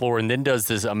across the floor, and then does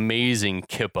this amazing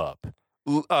kip up.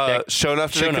 Sho'nuff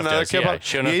did Sho'nuff another does, kip yeah. up.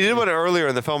 Sho'nuff- Yeah, he did one earlier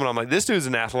in the film, and I'm like, this dude's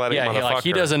an athletic Yeah, motherfucker.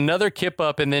 he does another kip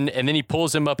up, and then he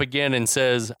pulls him up again and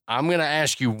says, "I'm gonna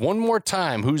ask you one more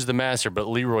time, who's the master?" But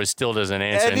Leroy still doesn't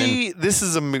answer. And then, Eddie, this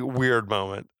is a weird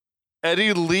moment.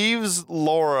 Eddie leaves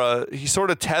Laura. He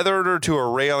sort of tethered her to a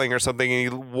railing or something,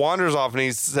 and he wanders off and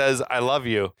he says, "I love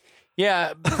you."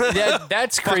 yeah,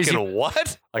 that's crazy. Fucking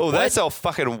what? Like, oh, what? that's a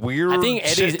fucking weird. I think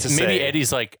shit to maybe say.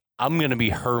 Eddie's like, "I'm gonna be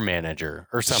her manager"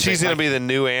 or something. She's gonna Like, be the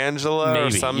new Angela or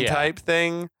Maybe, some yeah. type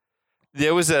thing.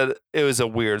 It was a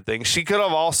weird thing. She could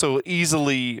have also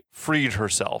easily freed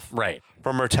herself right,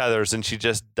 from her tethers, and she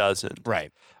just doesn't.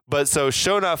 right. But so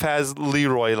Sho'nuff has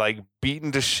Leroy like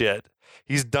beaten to shit.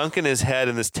 He's dunking his head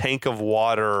in this tank of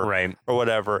water Right. or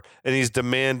whatever, and he's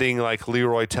demanding like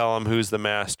Leroy tell him who's the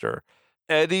master.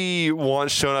 Eddie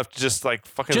wants Sho'nuff to just like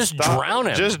fucking Just stop. drown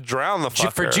him. Just drown the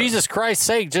fucker. For Jesus Christ's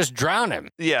sake, just drown him.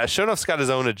 Yeah, Sho'nuff's got his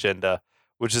own agenda,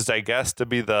 which is, I guess, to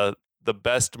be the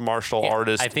best martial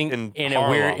artist. I think in in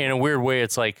a weird way,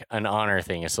 it's like an honor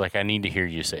thing. It's like I need to hear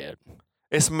you say it.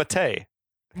 It's Mate.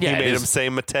 Yeah, he it made him is. say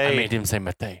Mate. I made him say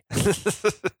Mate.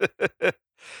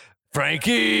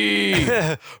 Frankie,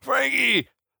 Frankie.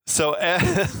 So,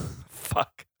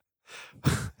 fuck.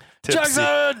 Tipsy.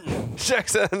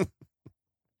 Jackson.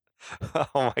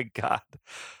 Oh my god.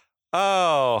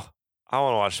 Oh, I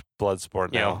want to watch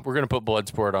Bloodsport now. Yeah, we're gonna put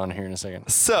Bloodsport on here in a second.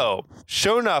 So,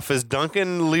 Sho'nuff is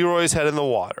dunking Leroy's head in the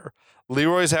water.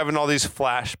 Leroy's having all these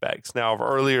flashbacks now of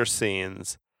earlier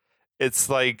scenes. It's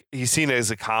like he's seen his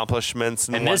accomplishments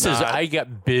and this is whatnot. I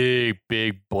got big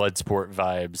Bloodsport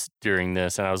vibes during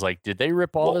this, and I was like, did they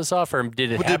rip all this off, or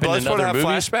did it Did happen in Bloodsport other have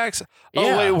movies? flashbacks? Yeah.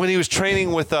 Oh, wait, when he was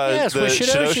training with Yes, the with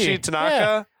Shidoshi. Tanaka?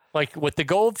 Yeah. Like with the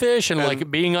goldfish and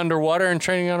like being underwater and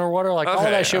training underwater, like all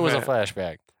Okay, that shit was a okay.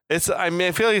 flashback. I mean,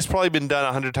 I feel like it's probably been done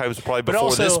 100 times probably But before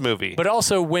also, this movie. But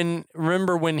also,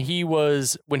 remember when he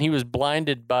was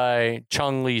blinded by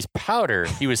Chong Li's powder,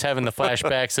 he was having the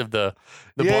flashbacks of the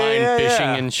Yeah, blind yeah, fishing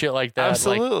yeah. and shit like that.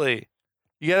 Absolutely.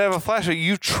 You got to have a flashback.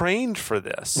 You trained for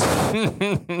this.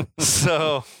 Like,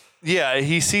 So, yeah,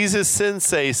 he sees his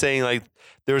sensei saying, like,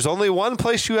 there's only one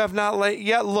place you have not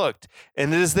yet looked,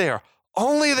 and it is there,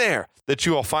 only there, that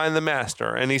you will find the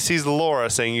master. And he sees Laura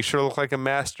saying, you sure look like a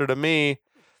master to me.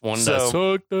 one So- that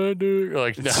sucked that dude.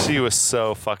 Like, no. She was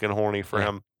so fucking horny for Yeah.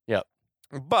 him. Yep.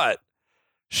 But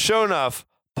Sho'nuff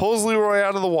pulls Leroy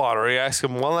out of the water. He asks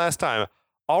him one last time,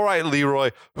 all right,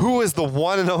 Leroy, who is the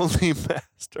one and only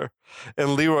master?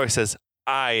 And Leroy says,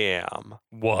 I am.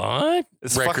 What?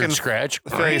 It's Record fucking scratch.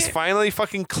 It's finally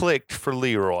fucking clicked for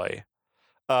Leroy.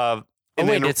 Oh And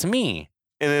wait, then it's me.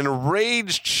 an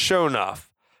enraged Sho'nuff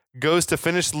goes to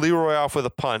finish Leroy off with a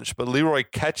punch, but Leroy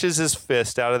catches his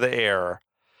fist out of the air.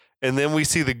 And then we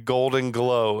see the golden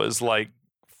glow is like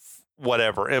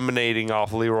whatever emanating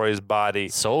off Leroy's body.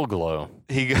 Soul glow.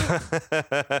 He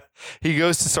he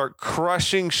goes to start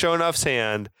crushing Sho'nuff's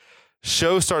hand.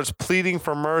 Sho starts pleading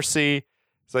for mercy.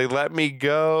 He's like, "Let me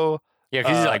go." Yeah,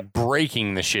 because he's like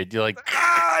breaking the shit. You're like,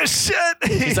 Ah, shit.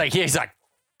 he's like,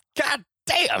 God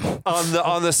damn.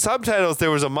 on the subtitles,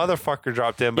 there was a motherfucker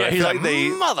dropped in, but Yeah, I he's feel like, like they.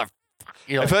 mother.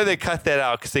 I feel like they cut that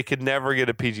out because they could never get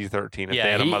a PG-13 if they Yeah,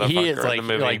 had a motherfucker he is in like the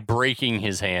movie. like breaking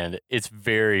his hand. It's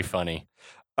very funny.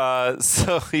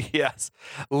 So yes,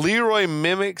 Leroy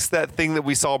mimics that thing that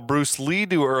we saw Bruce Lee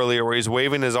do earlier, where he's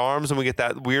waving his arms, and we get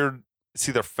that weird. It's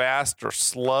either fast or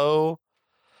slow.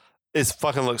 It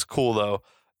fucking looks cool though,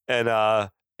 and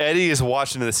Eddie is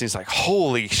watching this, and he's like,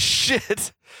 "Holy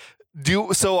shit!"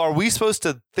 So are we supposed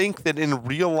to think that in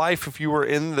real life, if you were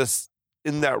in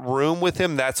that room with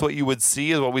him, that's what you would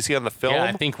see, is what we see on the film? Yeah,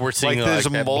 I think we're seeing Like, like, there's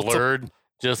that multiple- blurred.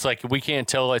 Just like we can't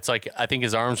tell. It's like I think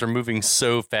his arms are moving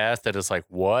so fast that it's like,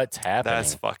 what's happening?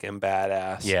 That's fucking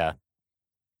badass. Yeah.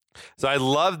 So I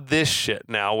love this shit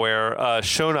now where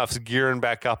Shonuff's gearing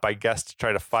back up, I guess, to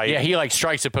try to fight. Yeah, he like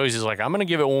strikes a pose. He's like, I'm going to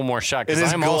give it one more shot. And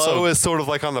his I'm glow also is sort of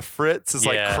like on the fritz. It's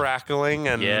like Yeah. crackling.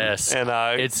 And, Yes. and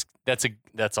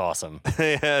that's awesome.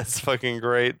 yeah, it's fucking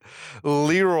great.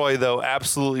 Leroy, though,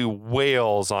 absolutely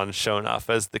wails on Shonuff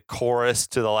as the chorus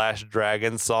to the Last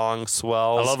Dragon song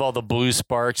swells. I love all the blue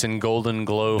sparks and golden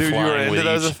glow Dude, you were flying into with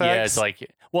those each. Yeah, effects? it's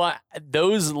like, well,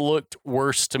 those looked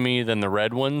worse to me than the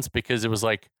red ones because it was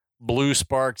like blue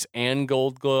sparks and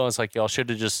gold glow. I was like, y'all should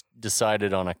have just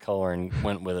decided on a color and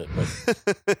went with it.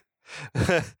 But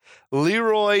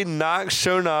Leroy knocks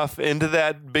Shonuff into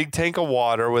that big tank of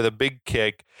water with a big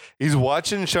kick. He's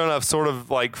watching Shonuff sort of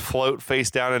like float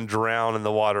face down and drown in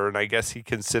the water, and I guess he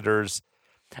considers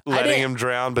letting him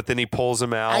drown, but then he pulls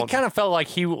him out. I kind of felt like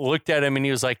he looked at him and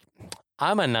he was like,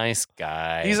 I'm a nice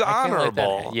guy. He's I can't let that-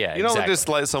 honorable. Yeah, you don't exactly. just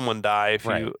let someone die if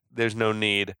Right. there's no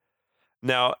need.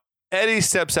 Now Eddie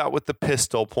steps out with the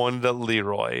pistol pointed at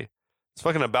Leroy. It's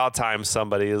fucking about time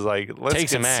somebody is like, let's Take get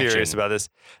some serious action. about this.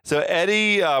 So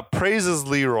Eddie praises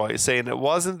Leroy, saying it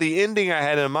wasn't the ending I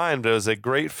had in mind, but it was a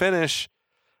great finish.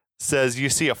 Says, you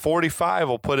see, a 45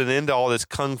 will put an end to all this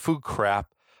kung fu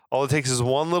crap. All it takes is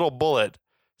one little bullet.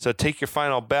 So take your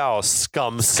final bow,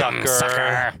 scum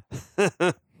sucker.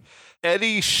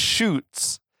 Eddie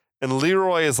shoots, and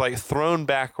Leroy is like thrown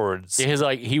backwards. Yeah,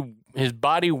 his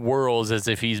body whirls as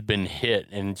if he's been hit,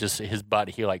 and just his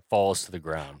body he like falls to the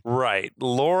ground. Right.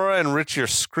 Laura and Richie are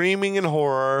screaming in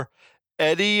horror.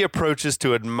 Eddie approaches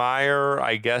to admire,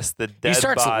 I guess, the dead He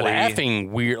starts body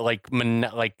laughing weird,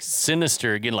 like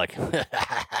sinister again, like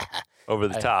over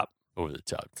the top. over the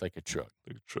top. It's like a truck,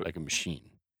 like a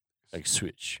machine, like a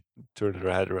switch. Turn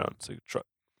her head around. It's like a truck.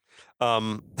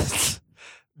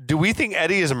 Do we think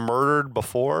Eddie is murdered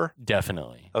before?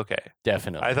 Definitely, Okay.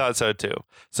 definitely. I thought so too.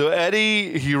 So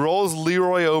Eddie, he rolls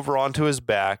Leroy over onto his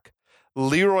back.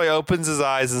 Leroy opens his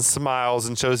eyes and smiles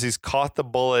and shows he's caught the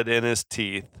bullet in his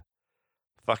teeth.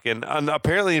 Fucking, and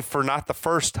apparently for not the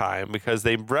first time because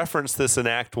they referenced this in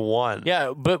Act 1.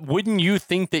 Yeah, but wouldn't you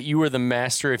think that you were the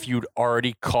master if you'd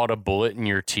already caught a bullet in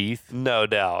your teeth? No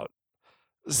doubt.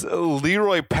 So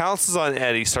Leroy pounces on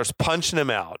Eddie, starts punching him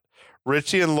out.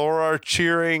 Richie and Laura are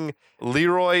cheering.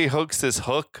 Leroy hooks his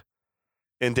hook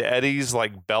into Eddie's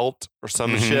like belt or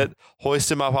some shit, hoists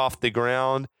him up off the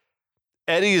ground.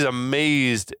 Eddie's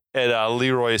amazed at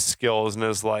Leroy's skills and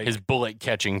is like, His bullet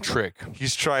catching trick.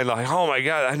 he's trying to like, oh my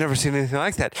God, I've never seen anything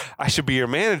like that. I should be your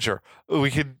manager.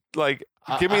 We could like,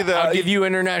 give me the. I'll give you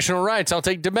international rights. I'll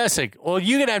take domestic. Well,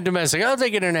 you can have domestic. I'll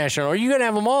take international. Or you can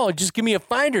have them all. Just give me a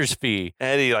finder's fee.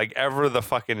 Eddie, like ever the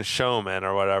fucking showman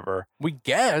or whatever. We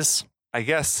guess. I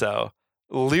guess so.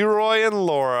 Leroy and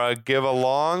Laura give a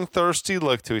long, thirsty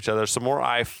look to each other. Some more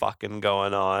eye fucking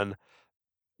going on.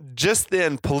 Just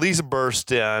then, police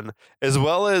burst in, as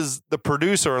well as the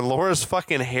producer and Laura's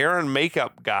fucking hair and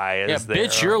makeup guy Yeah, is there.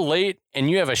 bitch, you're late and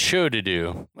you have a show to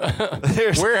do.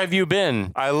 There's- Where have you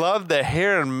been? I love the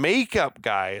hair and makeup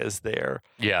guy is there.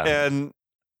 Yeah. And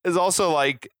is also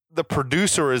like the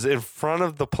producer is in front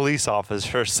of the police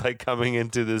officers, like coming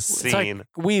into this It's like, scene.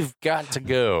 we've got to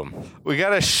go. We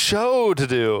got a show to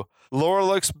do. Laura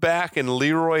looks back and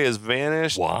Leroy has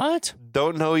vanished. What?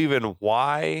 Don't know even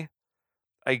why.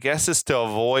 I guess it's to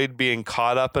avoid being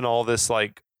caught up in all this,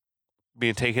 like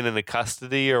being taken into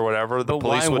custody or whatever the But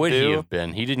police why would do. he have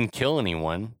been? He didn't kill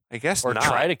anyone I guess or not.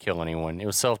 try to kill anyone. It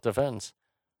was self-defense.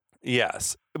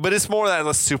 Yes, but it's more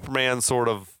that Superman sort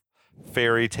of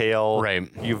fairy tale. Right.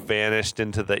 You vanished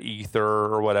into the ether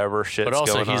or whatever shit. But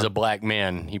also, going he's on. a black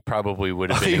man. He probably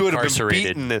would have been he would have been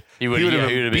incarcerated. beaten. And, He would have have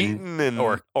been been beaten and,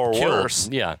 or or killed. worse.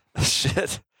 Yeah.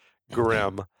 Shit.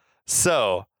 Grim.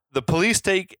 So the police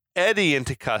take Eddie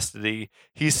into custody.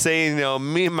 He's saying,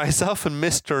 me, myself, and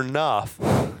Mr. Nuff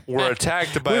were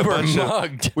attacked by We a were bunch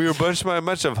mugged. of we were by a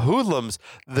bunch of hoodlums.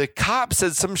 The cop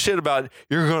said some shit about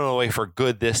you're going away for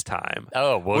good this time.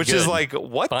 Oh, well, Which good. is like,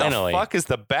 what Finally. the fuck is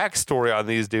the backstory on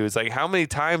these dudes? Like, how many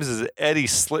times has Eddie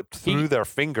slipped through their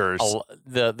fingers?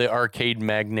 The arcade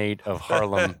magnate of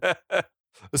Harlem.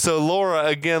 So Laura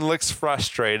again looks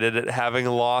frustrated at having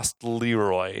lost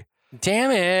Leroy.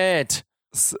 Damn it.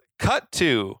 Cut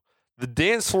to the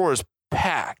dance floor is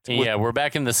packed. with- Yeah, we're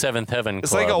back in the seventh heaven it's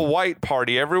club. like a white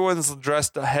party. Everyone's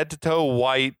dressed head to toe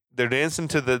white. They're dancing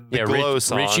to the glow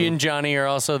song. Richie and Johnny are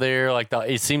also there. Like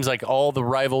it seems like all the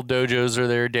rival dojos are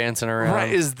there dancing around.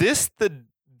 Right? Is this the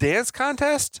dance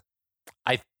contest?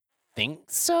 Think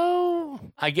so?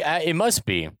 It must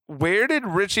be. Where did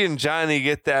Richie and Johnny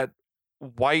get that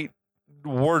white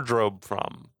wardrobe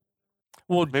from?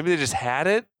 Well, Maybe they just had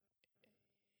it.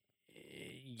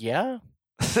 yeah.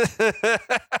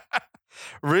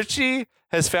 Richie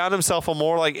has found himself a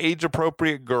more like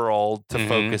age-appropriate girl to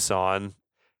focus on.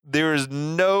 There is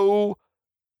no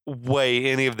way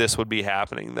any of this would be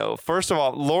happening, though. First of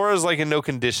all, Laura's like in no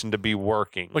condition to be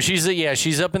working. Well,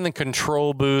 she's up in the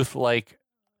control booth, like.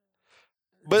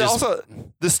 But also,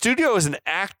 the studio is an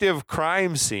active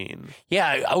crime scene.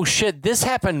 Yeah. Oh shit! This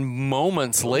happened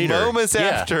moments later. Moments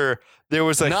after there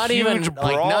was a huge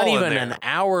brawl not even in there. an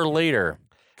hour later.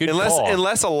 Good call.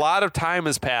 Unless a lot of time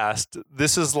has passed,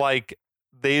 this is like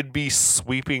they'd be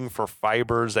sweeping for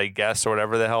fibers, I guess, or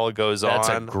whatever the hell goes That's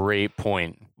on. a great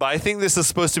point. But I think this is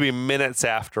supposed to be minutes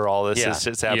after all this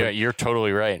has happened. Yeah, you're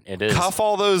totally right. It is. Cuff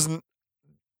all those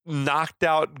knocked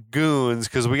out goons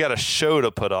because we got a show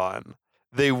to put on.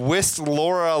 They whisked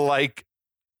Laura like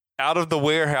out of the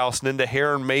warehouse and into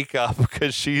hair and makeup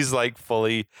because she's like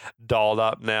fully dolled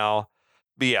up now.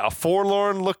 But yeah,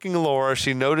 forlorn looking Laura.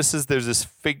 She notices there's this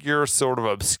figure sort of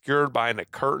obscured behind a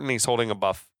curtain. He's holding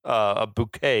a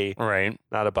bouquet, Right.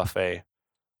 not a buffet.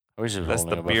 That's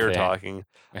the a beer buffet. talking.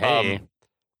 Hey.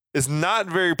 It's not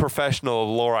very professional of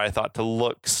Laura, I thought, to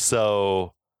look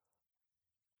so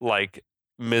like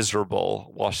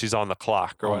miserable while she's on the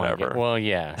clock or Oh my whatever. God. Well,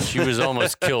 yeah. She was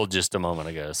almost killed just a moment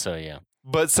ago. So, yeah.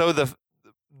 But so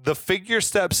the figure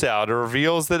steps out and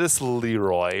reveals that it's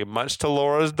Leroy, much to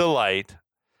Laura's delight.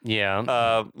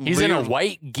 Yeah. He's in a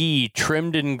white gi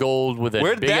trimmed in gold with a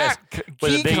Where'd big ass,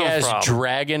 gi come ass from?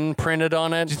 dragon printed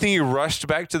on Do you it. think he rushed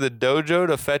back to the dojo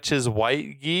to fetch his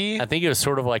white gi? I think it was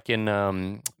sort of like in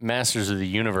Masters of the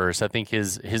Universe. I think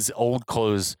his old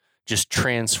clothes just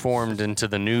transformed into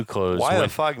the new clothes. Why when, the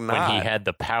fuck not? When he had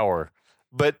the power.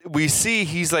 But we see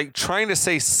he's like trying to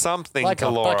say something Like to a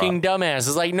Laura. fucking dumbass.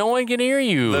 It's like, no one can hear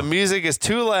you. The music is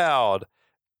too loud.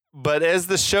 But as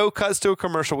the show cuts to a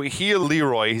commercial, we hear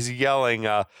Leroy. He's yelling,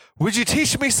 would you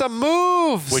teach me some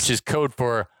moves? Which is code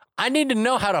for, I need to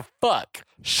know how to fuck.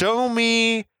 Show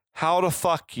me how to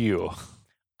fuck you.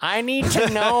 I need to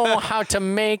know how to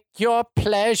make your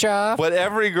pleasure. What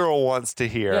every girl wants to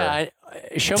hear. Yeah,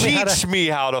 show me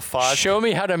how to fuck. Show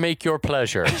me how to make your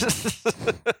pleasure.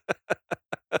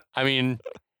 I mean,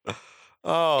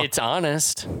 Oh, it's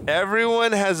honest.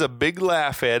 everyone has a big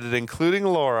laugh at it, including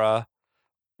Laura.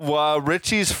 While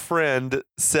Richie's friend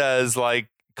says, like,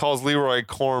 calls Leroy a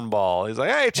cornball. He's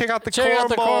like, hey, check out the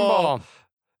cornball.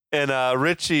 And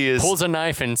Richie is Pulls a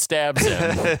knife and stabs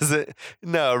him.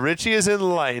 No, Richie is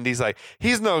enlightened. He's like,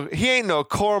 he ain't no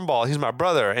cornball. He's my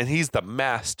brother, and he's the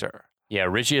master. Yeah,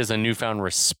 Richie has a newfound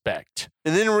respect.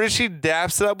 And then Richie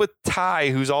daps it up with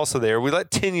Ty, who's also there. We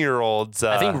let 10-year-olds.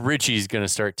 I think Richie's going to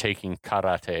start taking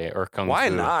karate or kung fu. Why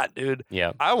not, dude?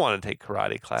 Yeah. I want to take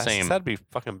karate classes. Same. That'd be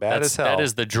fucking bad as hell. That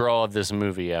is the draw of this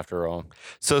movie, after all.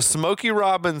 So Smokey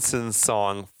Robinson's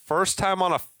song, First Time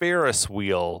on a Ferris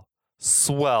Wheel,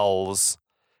 swells.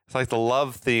 It's like the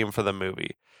love theme for the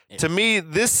movie. Yeah. To me,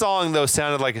 this song, though,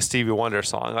 sounded like a Stevie Wonder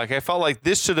song. Like, I felt like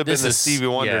this should have been the Stevie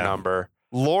Wonder number.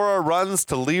 Laura runs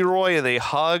to Leroy and they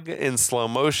hug in slow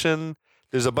motion.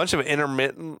 There's a bunch of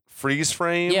intermittent freeze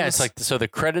frames. Yeah, it's like, so the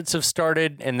credits have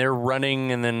started and they're running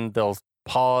and then they'll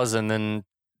pause and then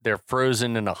they're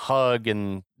frozen in a hug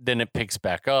and then it picks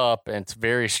back up and it's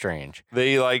very strange.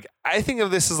 I think of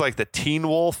this as like the Teen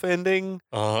Wolf ending.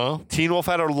 Uh-huh. Teen Wolf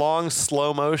had a long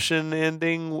slow motion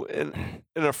ending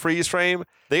in a freeze frame.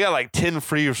 They got like 10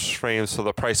 freeze frames for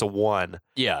the price of one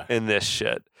Yeah. in this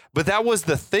shit. But that was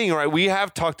the thing, right? We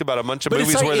have talked about a bunch of But it's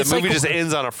movies like- where the it's movie like- just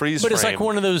ends on a freeze But frame. it's like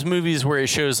one of those movies where it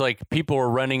shows like people are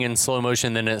running in slow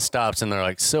motion, then it stops, and they're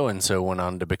like, so and so went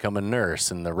on to become a nurse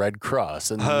in the Red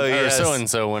Cross, and Oh, yes. so and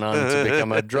so went on to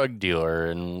become a drug dealer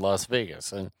in Las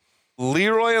Vegas. And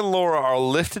Leroy and Laura are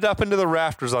lifted up into the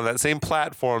rafters on that same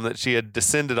platform that she had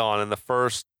descended on in the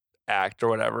first act or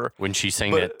whatever. when she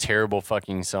sang But- that terrible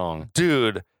fucking song,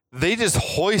 Dude, they just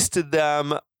hoisted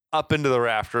them up into the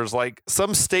rafters. Like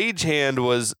some stagehand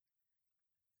was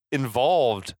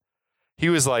involved. He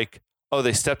was like, oh,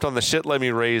 they stepped on the shit. Let me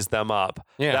raise them up.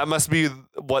 yeah, That must be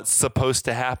what's supposed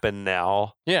to happen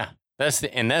now. yeah, that's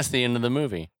the end of the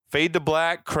movie. Fade to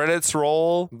black, credits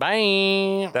roll.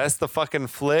 Bye. That's the fucking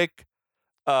flick.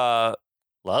 Love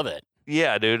it.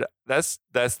 Yeah, dude. That's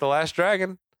The Last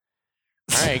Dragon.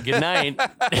 All right, good night.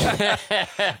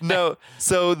 No,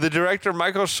 so the director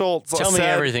Michael Schultz Tell me said,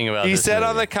 everything about he this said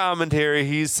on movie. the commentary,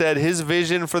 he said his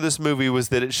vision for this movie was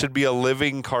that it should be a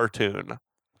living cartoon,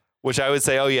 which I would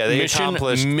say, oh yeah, they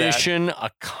accomplished that. Mission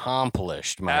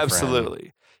accomplished, my friend.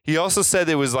 Absolutely. He also said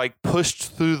it was like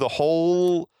pushed through the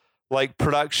whole like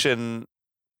production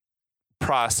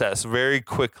process very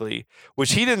quickly,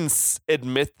 which he didn't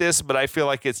admit this, but I feel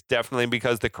like it's definitely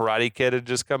because the Karate Kid had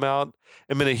just come out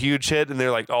and been a huge hit, and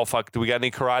they're like, oh fuck, do we got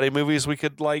any karate movies we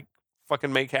could like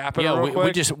fucking make happen. Yeah, real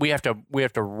quick. we have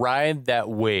to ride that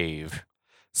wave.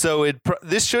 So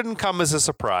this shouldn't come as a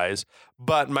surprise,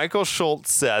 but Michael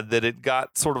Schultz said that it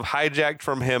got sort of hijacked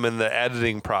from him in the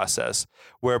editing process,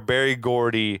 where Barry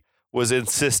Gordy was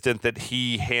insistent that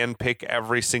he handpick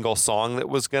every single song that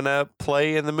was gonna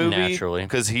play in the movie, Naturally,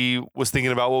 because he was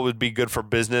thinking about what would be good for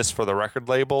business for the record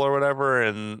label or whatever,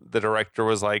 and the director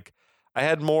was like, I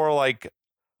had more like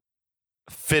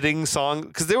fitting song,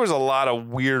 because there was a lot of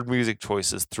weird music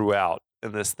choices throughout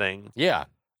in this thing. yeah.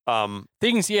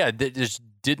 Things, that just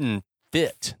didn't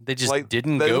fit. They just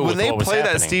didn't go when with they what was played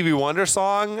happening. that Stevie Wonder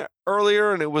song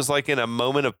earlier, and it was like in a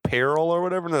moment of peril or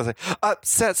whatever, and I was like,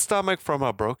 upset stomach from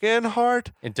a broken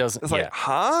heart. It doesn't. It's like,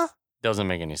 huh? Doesn't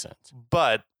make any sense.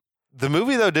 But the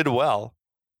movie though did well.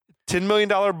 $10 million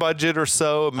budget or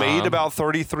so, it made about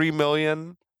 $33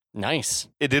 million. Nice.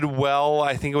 It did well.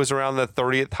 I think it was around the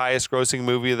 30th highest grossing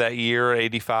movie of that year,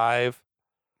 85.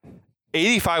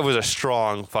 85 was a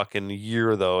strong fucking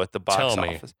year though at the box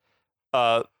office.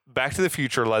 Back to the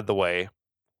Future led the way.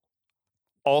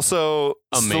 Also,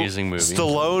 Amazing movie.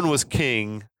 Stallone was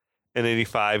king in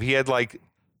 85. He had like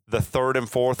the third and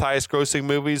fourth highest grossing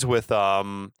movies with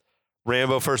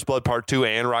Rambo First Blood Part 2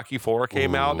 and Rocky 4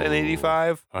 came out in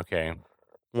 85. Okay.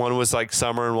 One was like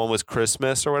summer and one was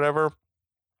Christmas or whatever.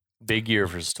 Big year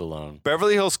for Stallone.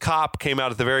 Beverly Hills Cop came out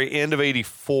at the very end of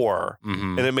 84,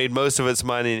 Mm-hmm. and it made most of its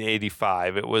money in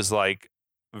 85. It was like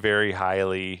very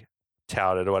highly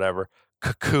touted or whatever.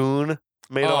 Cocoon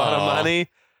made a lot of money,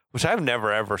 which I've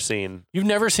never ever seen. You've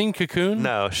never seen Cocoon?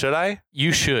 No, should I?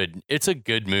 You should. It's a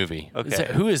good movie.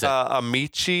 Okay. Who is it?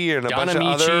 Amici and a Don bunch of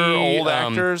Amici, other old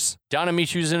actors. Don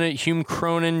Amici's in it. Hume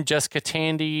Cronin, Jessica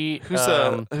Tandy. Who's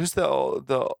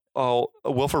the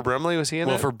Wilford Brimley? Was he in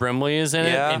Wilford Brimley is in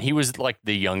Yeah. it, and he was like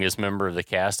the youngest member of the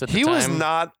cast at it? the He time. was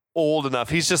not old enough.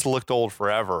 He's just looked old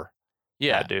forever.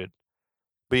 Yeah, That dude.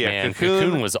 But yeah, man,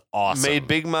 Cocoon was awesome. made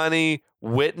big money.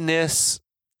 Witness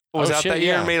was out that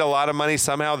year and made a lot of money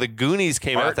somehow. The Goonies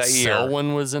came out that year.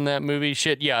 Selwyn was in that movie.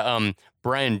 Shit, yeah.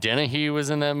 Brian Dennehy was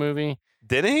in that movie.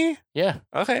 Didn't he? Yeah.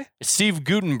 Okay. Steve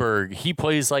Guttenberg. He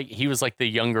plays like he was like the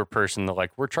younger person. That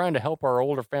like we're trying to help our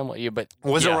older family. Yeah, but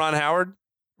Was it Ron Howard?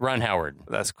 Ron Howard.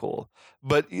 That's cool.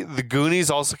 But the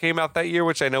Goonies also came out that year,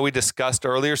 which I know we discussed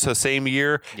earlier. So same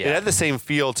year. Yeah. It had the same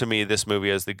feel to me, this movie,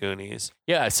 as the Goonies.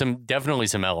 Yeah, definitely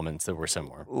some elements that were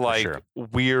similar. for Like sure.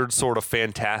 weird sort of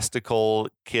fantastical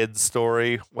kid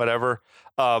story, whatever.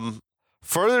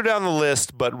 Further down the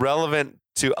list, but relevant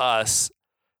to us,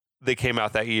 they came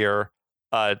out that year.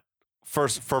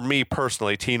 First, for me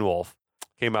personally, Teen Wolf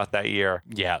came out that year.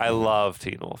 Yeah, I love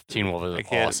Teen Wolf. Teen Wolf is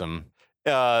awesome.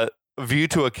 View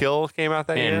to a Kill came out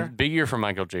that year. And big year for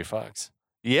Michael J. Fox.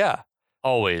 Yeah.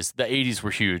 Always. The 80s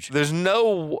were huge.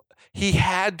 He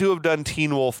had to have done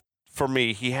Teen Wolf for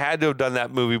me. He had to have done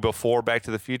that movie before Back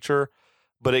to the Future,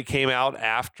 but it came out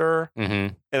after.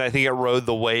 Mm-hmm. And I think it rode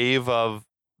the wave of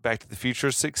Back to the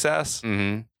Future's success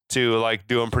Mm-hmm. to like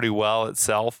doing pretty well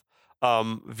itself.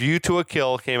 View to a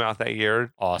Kill came out that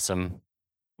year. Awesome.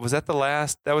 Was that the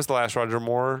last? That was the last Roger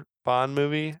Moore Bond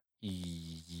movie?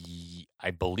 I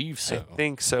believe so. I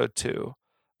think so too.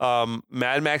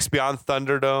 Mad Max Beyond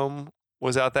Thunderdome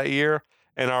was out that year.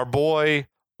 And our boy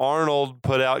Arnold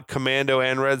put out Commando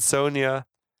and Red Sonja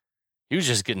He was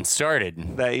just getting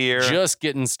started. that year. Just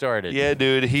getting started. Yeah,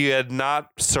 dude. He had not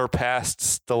surpassed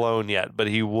Stallone yet, but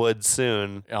he would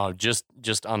soon. Oh, just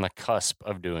on the cusp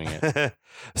of doing it.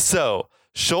 So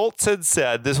Schultz had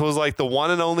said this was like the one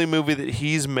and only movie that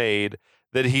he's made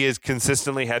that he has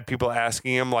consistently had people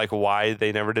asking him like why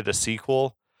they never did a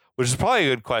sequel, which is probably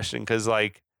a good question because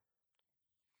like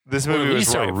this Or at movie was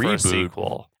least a right for a reboot.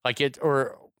 sequel. Like it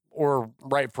or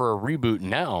right for a reboot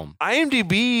now.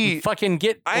 IMDb Fucking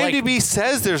get IMDb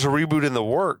says there's a reboot in the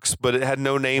works, but it had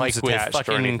no names like with attached or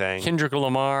fucking anything. Kendrick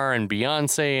Lamar and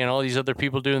Beyonce and all these other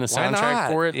people doing the Why soundtrack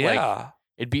not? for it. Yeah. Like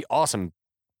it'd be awesome.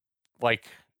 Like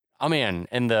I'm in,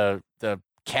 and the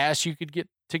cast you could get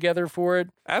together for it.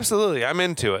 Absolutely. I'm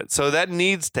into it. So that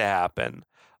needs to happen.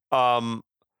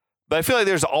 But I feel like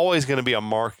there's always going to be a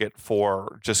market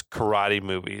for just karate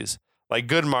movies, like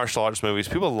good martial arts movies.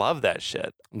 People love that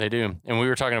shit. They do. And we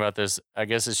were talking about this. I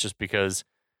guess it's just because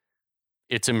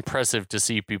it's impressive to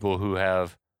see people who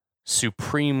have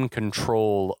supreme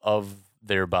control of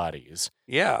their bodies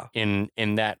Yeah. in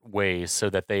that way, so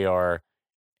that they are,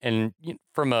 and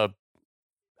from a,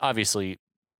 obviously,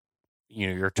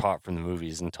 you're taught from the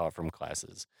movies and taught from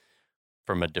classes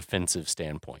from a defensive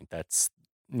standpoint. That's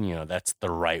the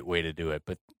right way to do it.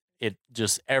 But it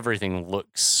just, everything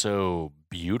looks so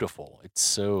beautiful. It's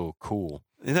so cool.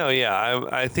 Yeah.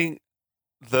 I think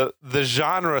the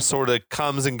genre sort of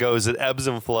comes and goes, it ebbs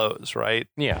and flows, right?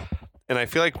 Yeah. And I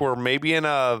feel like we're maybe in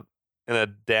a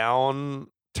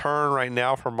downturn right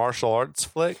now for martial arts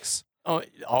flicks. Oh,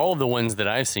 all of the ones that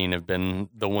I've seen have been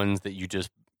the ones that you just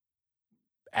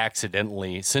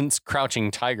accidentally, since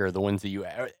Crouching Tiger, the ones that you,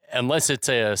 unless it's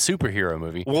a superhero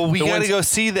movie. Well, we got to go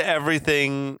see the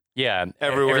everything. Yeah,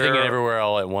 Everywhere. everything and everywhere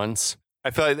all at once.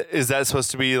 I feel like, is that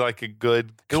supposed to be like a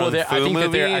good kung fu I think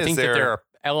movie? that there are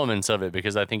elements of it,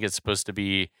 because I think it's supposed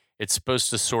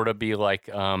to sort of be like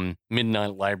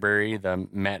Midnight Library, the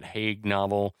Matt Haig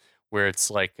novel, where it's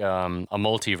like a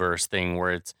multiverse thing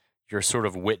where you're sort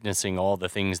of witnessing all the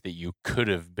things that you could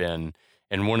have been.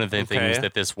 And one of the things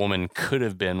that this woman could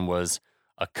have been was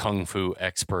a kung fu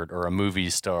expert or a movie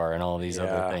star and all these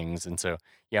other things. And so,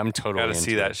 yeah, I'm totally gotta into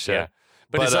see that it. shit. Yeah.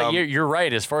 But it's like you're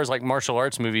right as far as like martial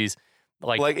arts movies.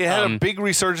 Like it had a big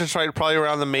resurgence right probably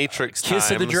around the Matrix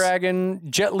Kiss of the times. Dragon,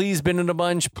 Jet Li's been in a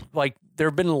bunch. Like there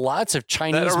have been lots of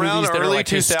Chinese around movies that are early like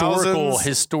 2000s.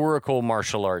 historical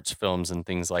martial arts films and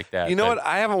things like that. You know what?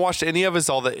 I haven't watched any of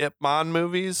all the Ip Man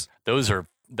movies. Those are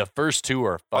the first two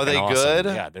are fucking Are they awesome. good?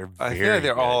 Yeah, they're I very feel like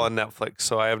they're good. all on Netflix,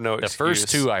 so I have no The excuse. first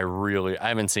two I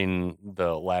haven't seen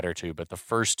the latter two, but the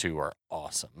first two are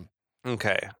awesome.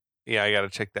 Okay. Yeah, I got to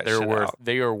check that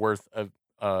They are worth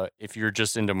if you're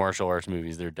just into martial arts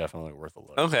movies, they're definitely worth a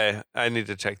look. Okay, I need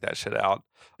to check that shit out.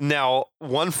 Now,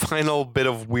 one final bit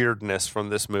of weirdness from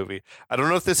this movie. I don't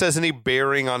know if this has any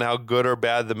bearing on how good or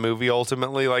bad the movie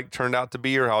ultimately turned out to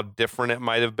be, or how different it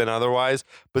might have been otherwise,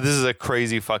 but this is a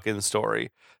crazy fucking story.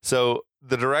 So,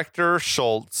 the director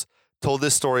Schultz told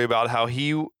this story about how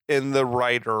he and the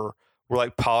writer were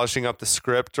like polishing up the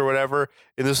script or whatever,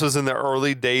 and this was in the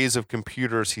early days of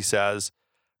computers, he says,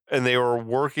 and they were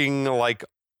working like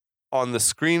on the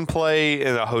screenplay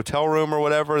in a hotel room or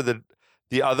whatever.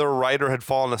 The other writer had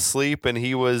fallen asleep, and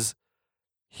he was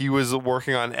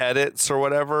working on edits or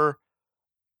whatever.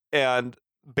 And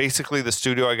basically, the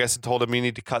studio, I guess, had told him, you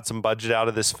need to cut some budget out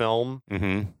of this film.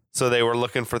 Mm-hmm. So they were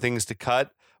looking for things to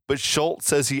cut. But Schultz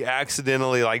says he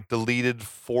accidentally deleted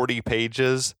 40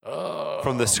 pages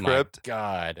from the script. My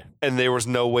God. And there was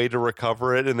no way to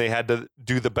recover it, and they had to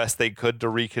do the best they could to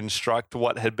reconstruct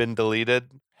what had been deleted.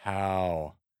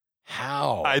 How?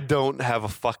 I don't have a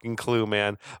fucking clue,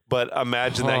 man. But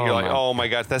imagine that you're like, oh my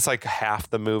gosh, that's like half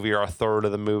the movie or a third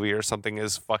of the movie or something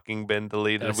has fucking been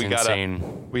deleted. That's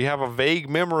insane. We have a vague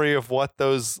memory of what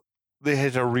they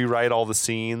had to rewrite all the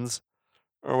scenes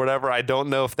or whatever. I don't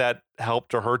know if that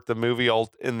helped or hurt the movie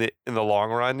in the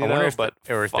long run, I wonder if but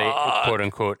or if they quote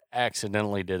unquote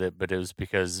accidentally did it, but it was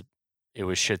because it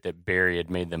was shit that Barry had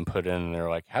made them put in, and they're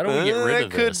like, how do we get rid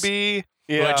of this? It could be.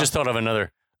 Yeah. Well, I just thought of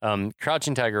another.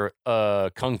 Crouching Tiger,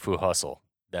 Kung Fu Hustle.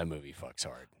 That movie fucks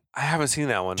hard. I haven't seen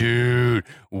that one. Dude,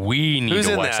 we need Who's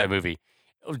to in watch that? that movie.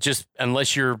 Just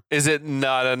unless you're Is it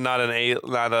not a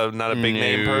big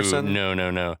name person?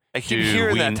 No. I keep Dude,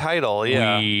 hearing that title.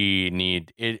 Yeah. We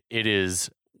need it. It is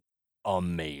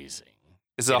amazing.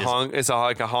 Is it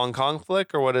like a Hong Kong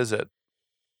flick or what is it?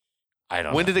 I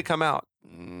don't know. When did it come out?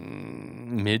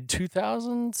 Mid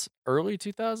 2000s, early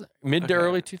 2000s, mid to Okay.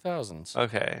 early 2000s.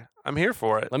 Okay, I'm here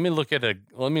for it. Let me look at a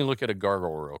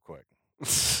gargle real quick.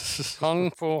 Kung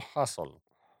Fu Hustle.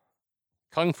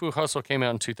 Kung Fu Hustle came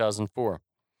out in 2004.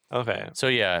 Okay. So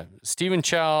yeah, Stephen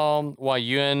Chow, Hua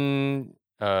Yun,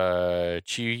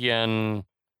 Qi Yan,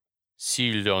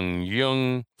 Si Lung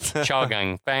Yung, Chao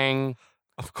Gang Fang.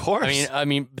 Of course. I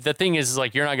mean, but the thing is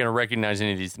like you're not going to recognize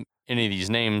any of these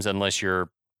names unless you're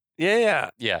yeah.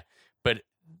 But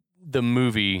the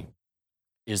movie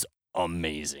is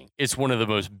amazing. It's one of the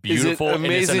most beautiful, Is it and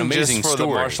it's amazing an amazing just for story.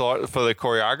 the martial art, for the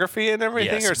choreography and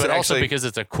everything, Yes, or is but it also actually because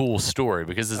it's a cool story.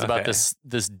 Because it's about Okay.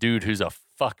 this dude who's a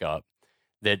fuck up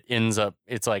that ends up.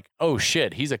 It's like, oh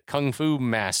shit, he's a kung fu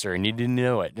master, and you didn't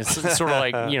know it. It's sort of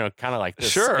like kind of like this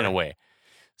Sure. in a way.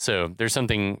 So there's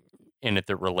something in it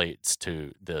that relates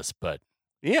to this, but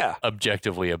yeah.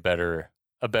 objectively a better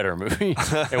movie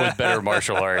and with better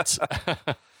martial arts.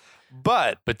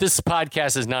 But But this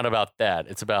podcast is not about that.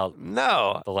 It's about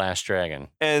no, The Last Dragon.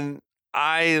 and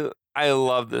I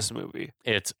love this movie.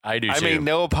 I do too. I make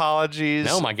no apologies.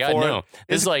 No, my God, for no. it. It's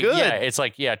It's like, good. yeah, it's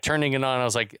like, yeah, turning it on. I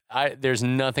was like, there's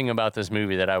nothing about this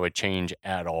movie that I would change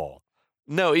at all.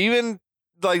 No, even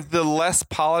like the less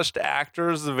polished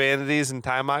actors, the Vanities and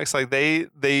Timeox, like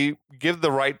they give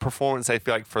the right performance. I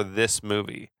feel like for this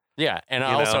movie. Yeah. And You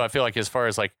know? I feel like as far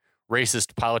as like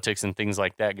racist politics and things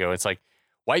like that go, it's like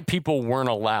white people weren't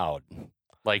allowed.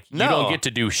 Like, you No. don't get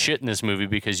to do shit in this movie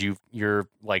because you're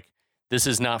like, this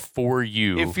is not for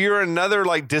you. If you're another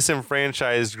like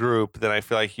disenfranchised group, then I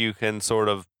feel like you can sort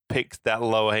of picks that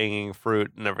low hanging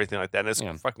fruit and everything like that. And it's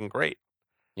Yeah. fucking great.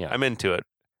 Yeah. I'm into it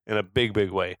in a big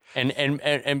way.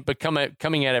 But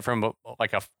coming at it from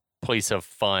like a place of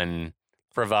fun,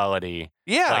 frivolity,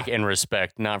 Yeah. like in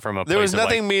respect, not from a There place was of,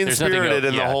 nothing like, mean there's nothing spirited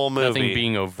in the whole Nothing movie.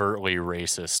 being overtly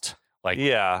racist. Like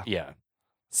Yeah. yeah.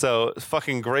 So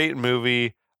fucking great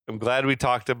movie. I'm glad we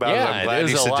talked about it. I'm glad it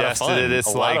you was a lot of suggested fun. it. It's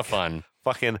a like lot of fun.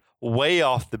 fucking way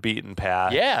off the beaten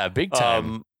path. Yeah, big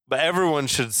time. But everyone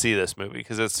should see this movie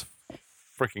because it's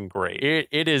freaking great.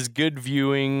 It is good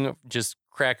viewing. Just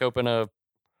crack open a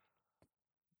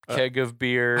keg of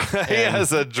beer. He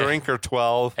has a drink or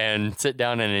 12. And sit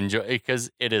down and enjoy because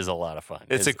it is a lot of fun.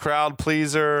 It's a crowd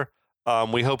pleaser.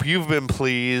 We hope you've been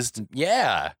pleased.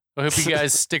 Yeah. I hope you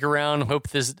guys stick around. Hope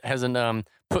this hasn't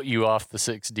put you off the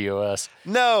 6DOS.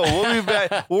 No, we'll be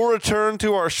back. We'll return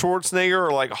to our Schwarzenegger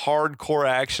or like hardcore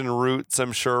action roots,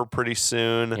 I'm sure, pretty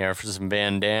soon. Yeah, for some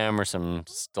Van Damme or some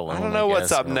Stallone. I don't know what's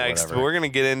guess, up or next, whatever. but we're going to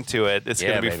get into it. It's Yeah,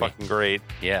 going to be baby. fucking great.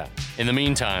 Yeah. In the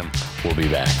meantime, we'll be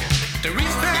back. The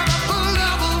respect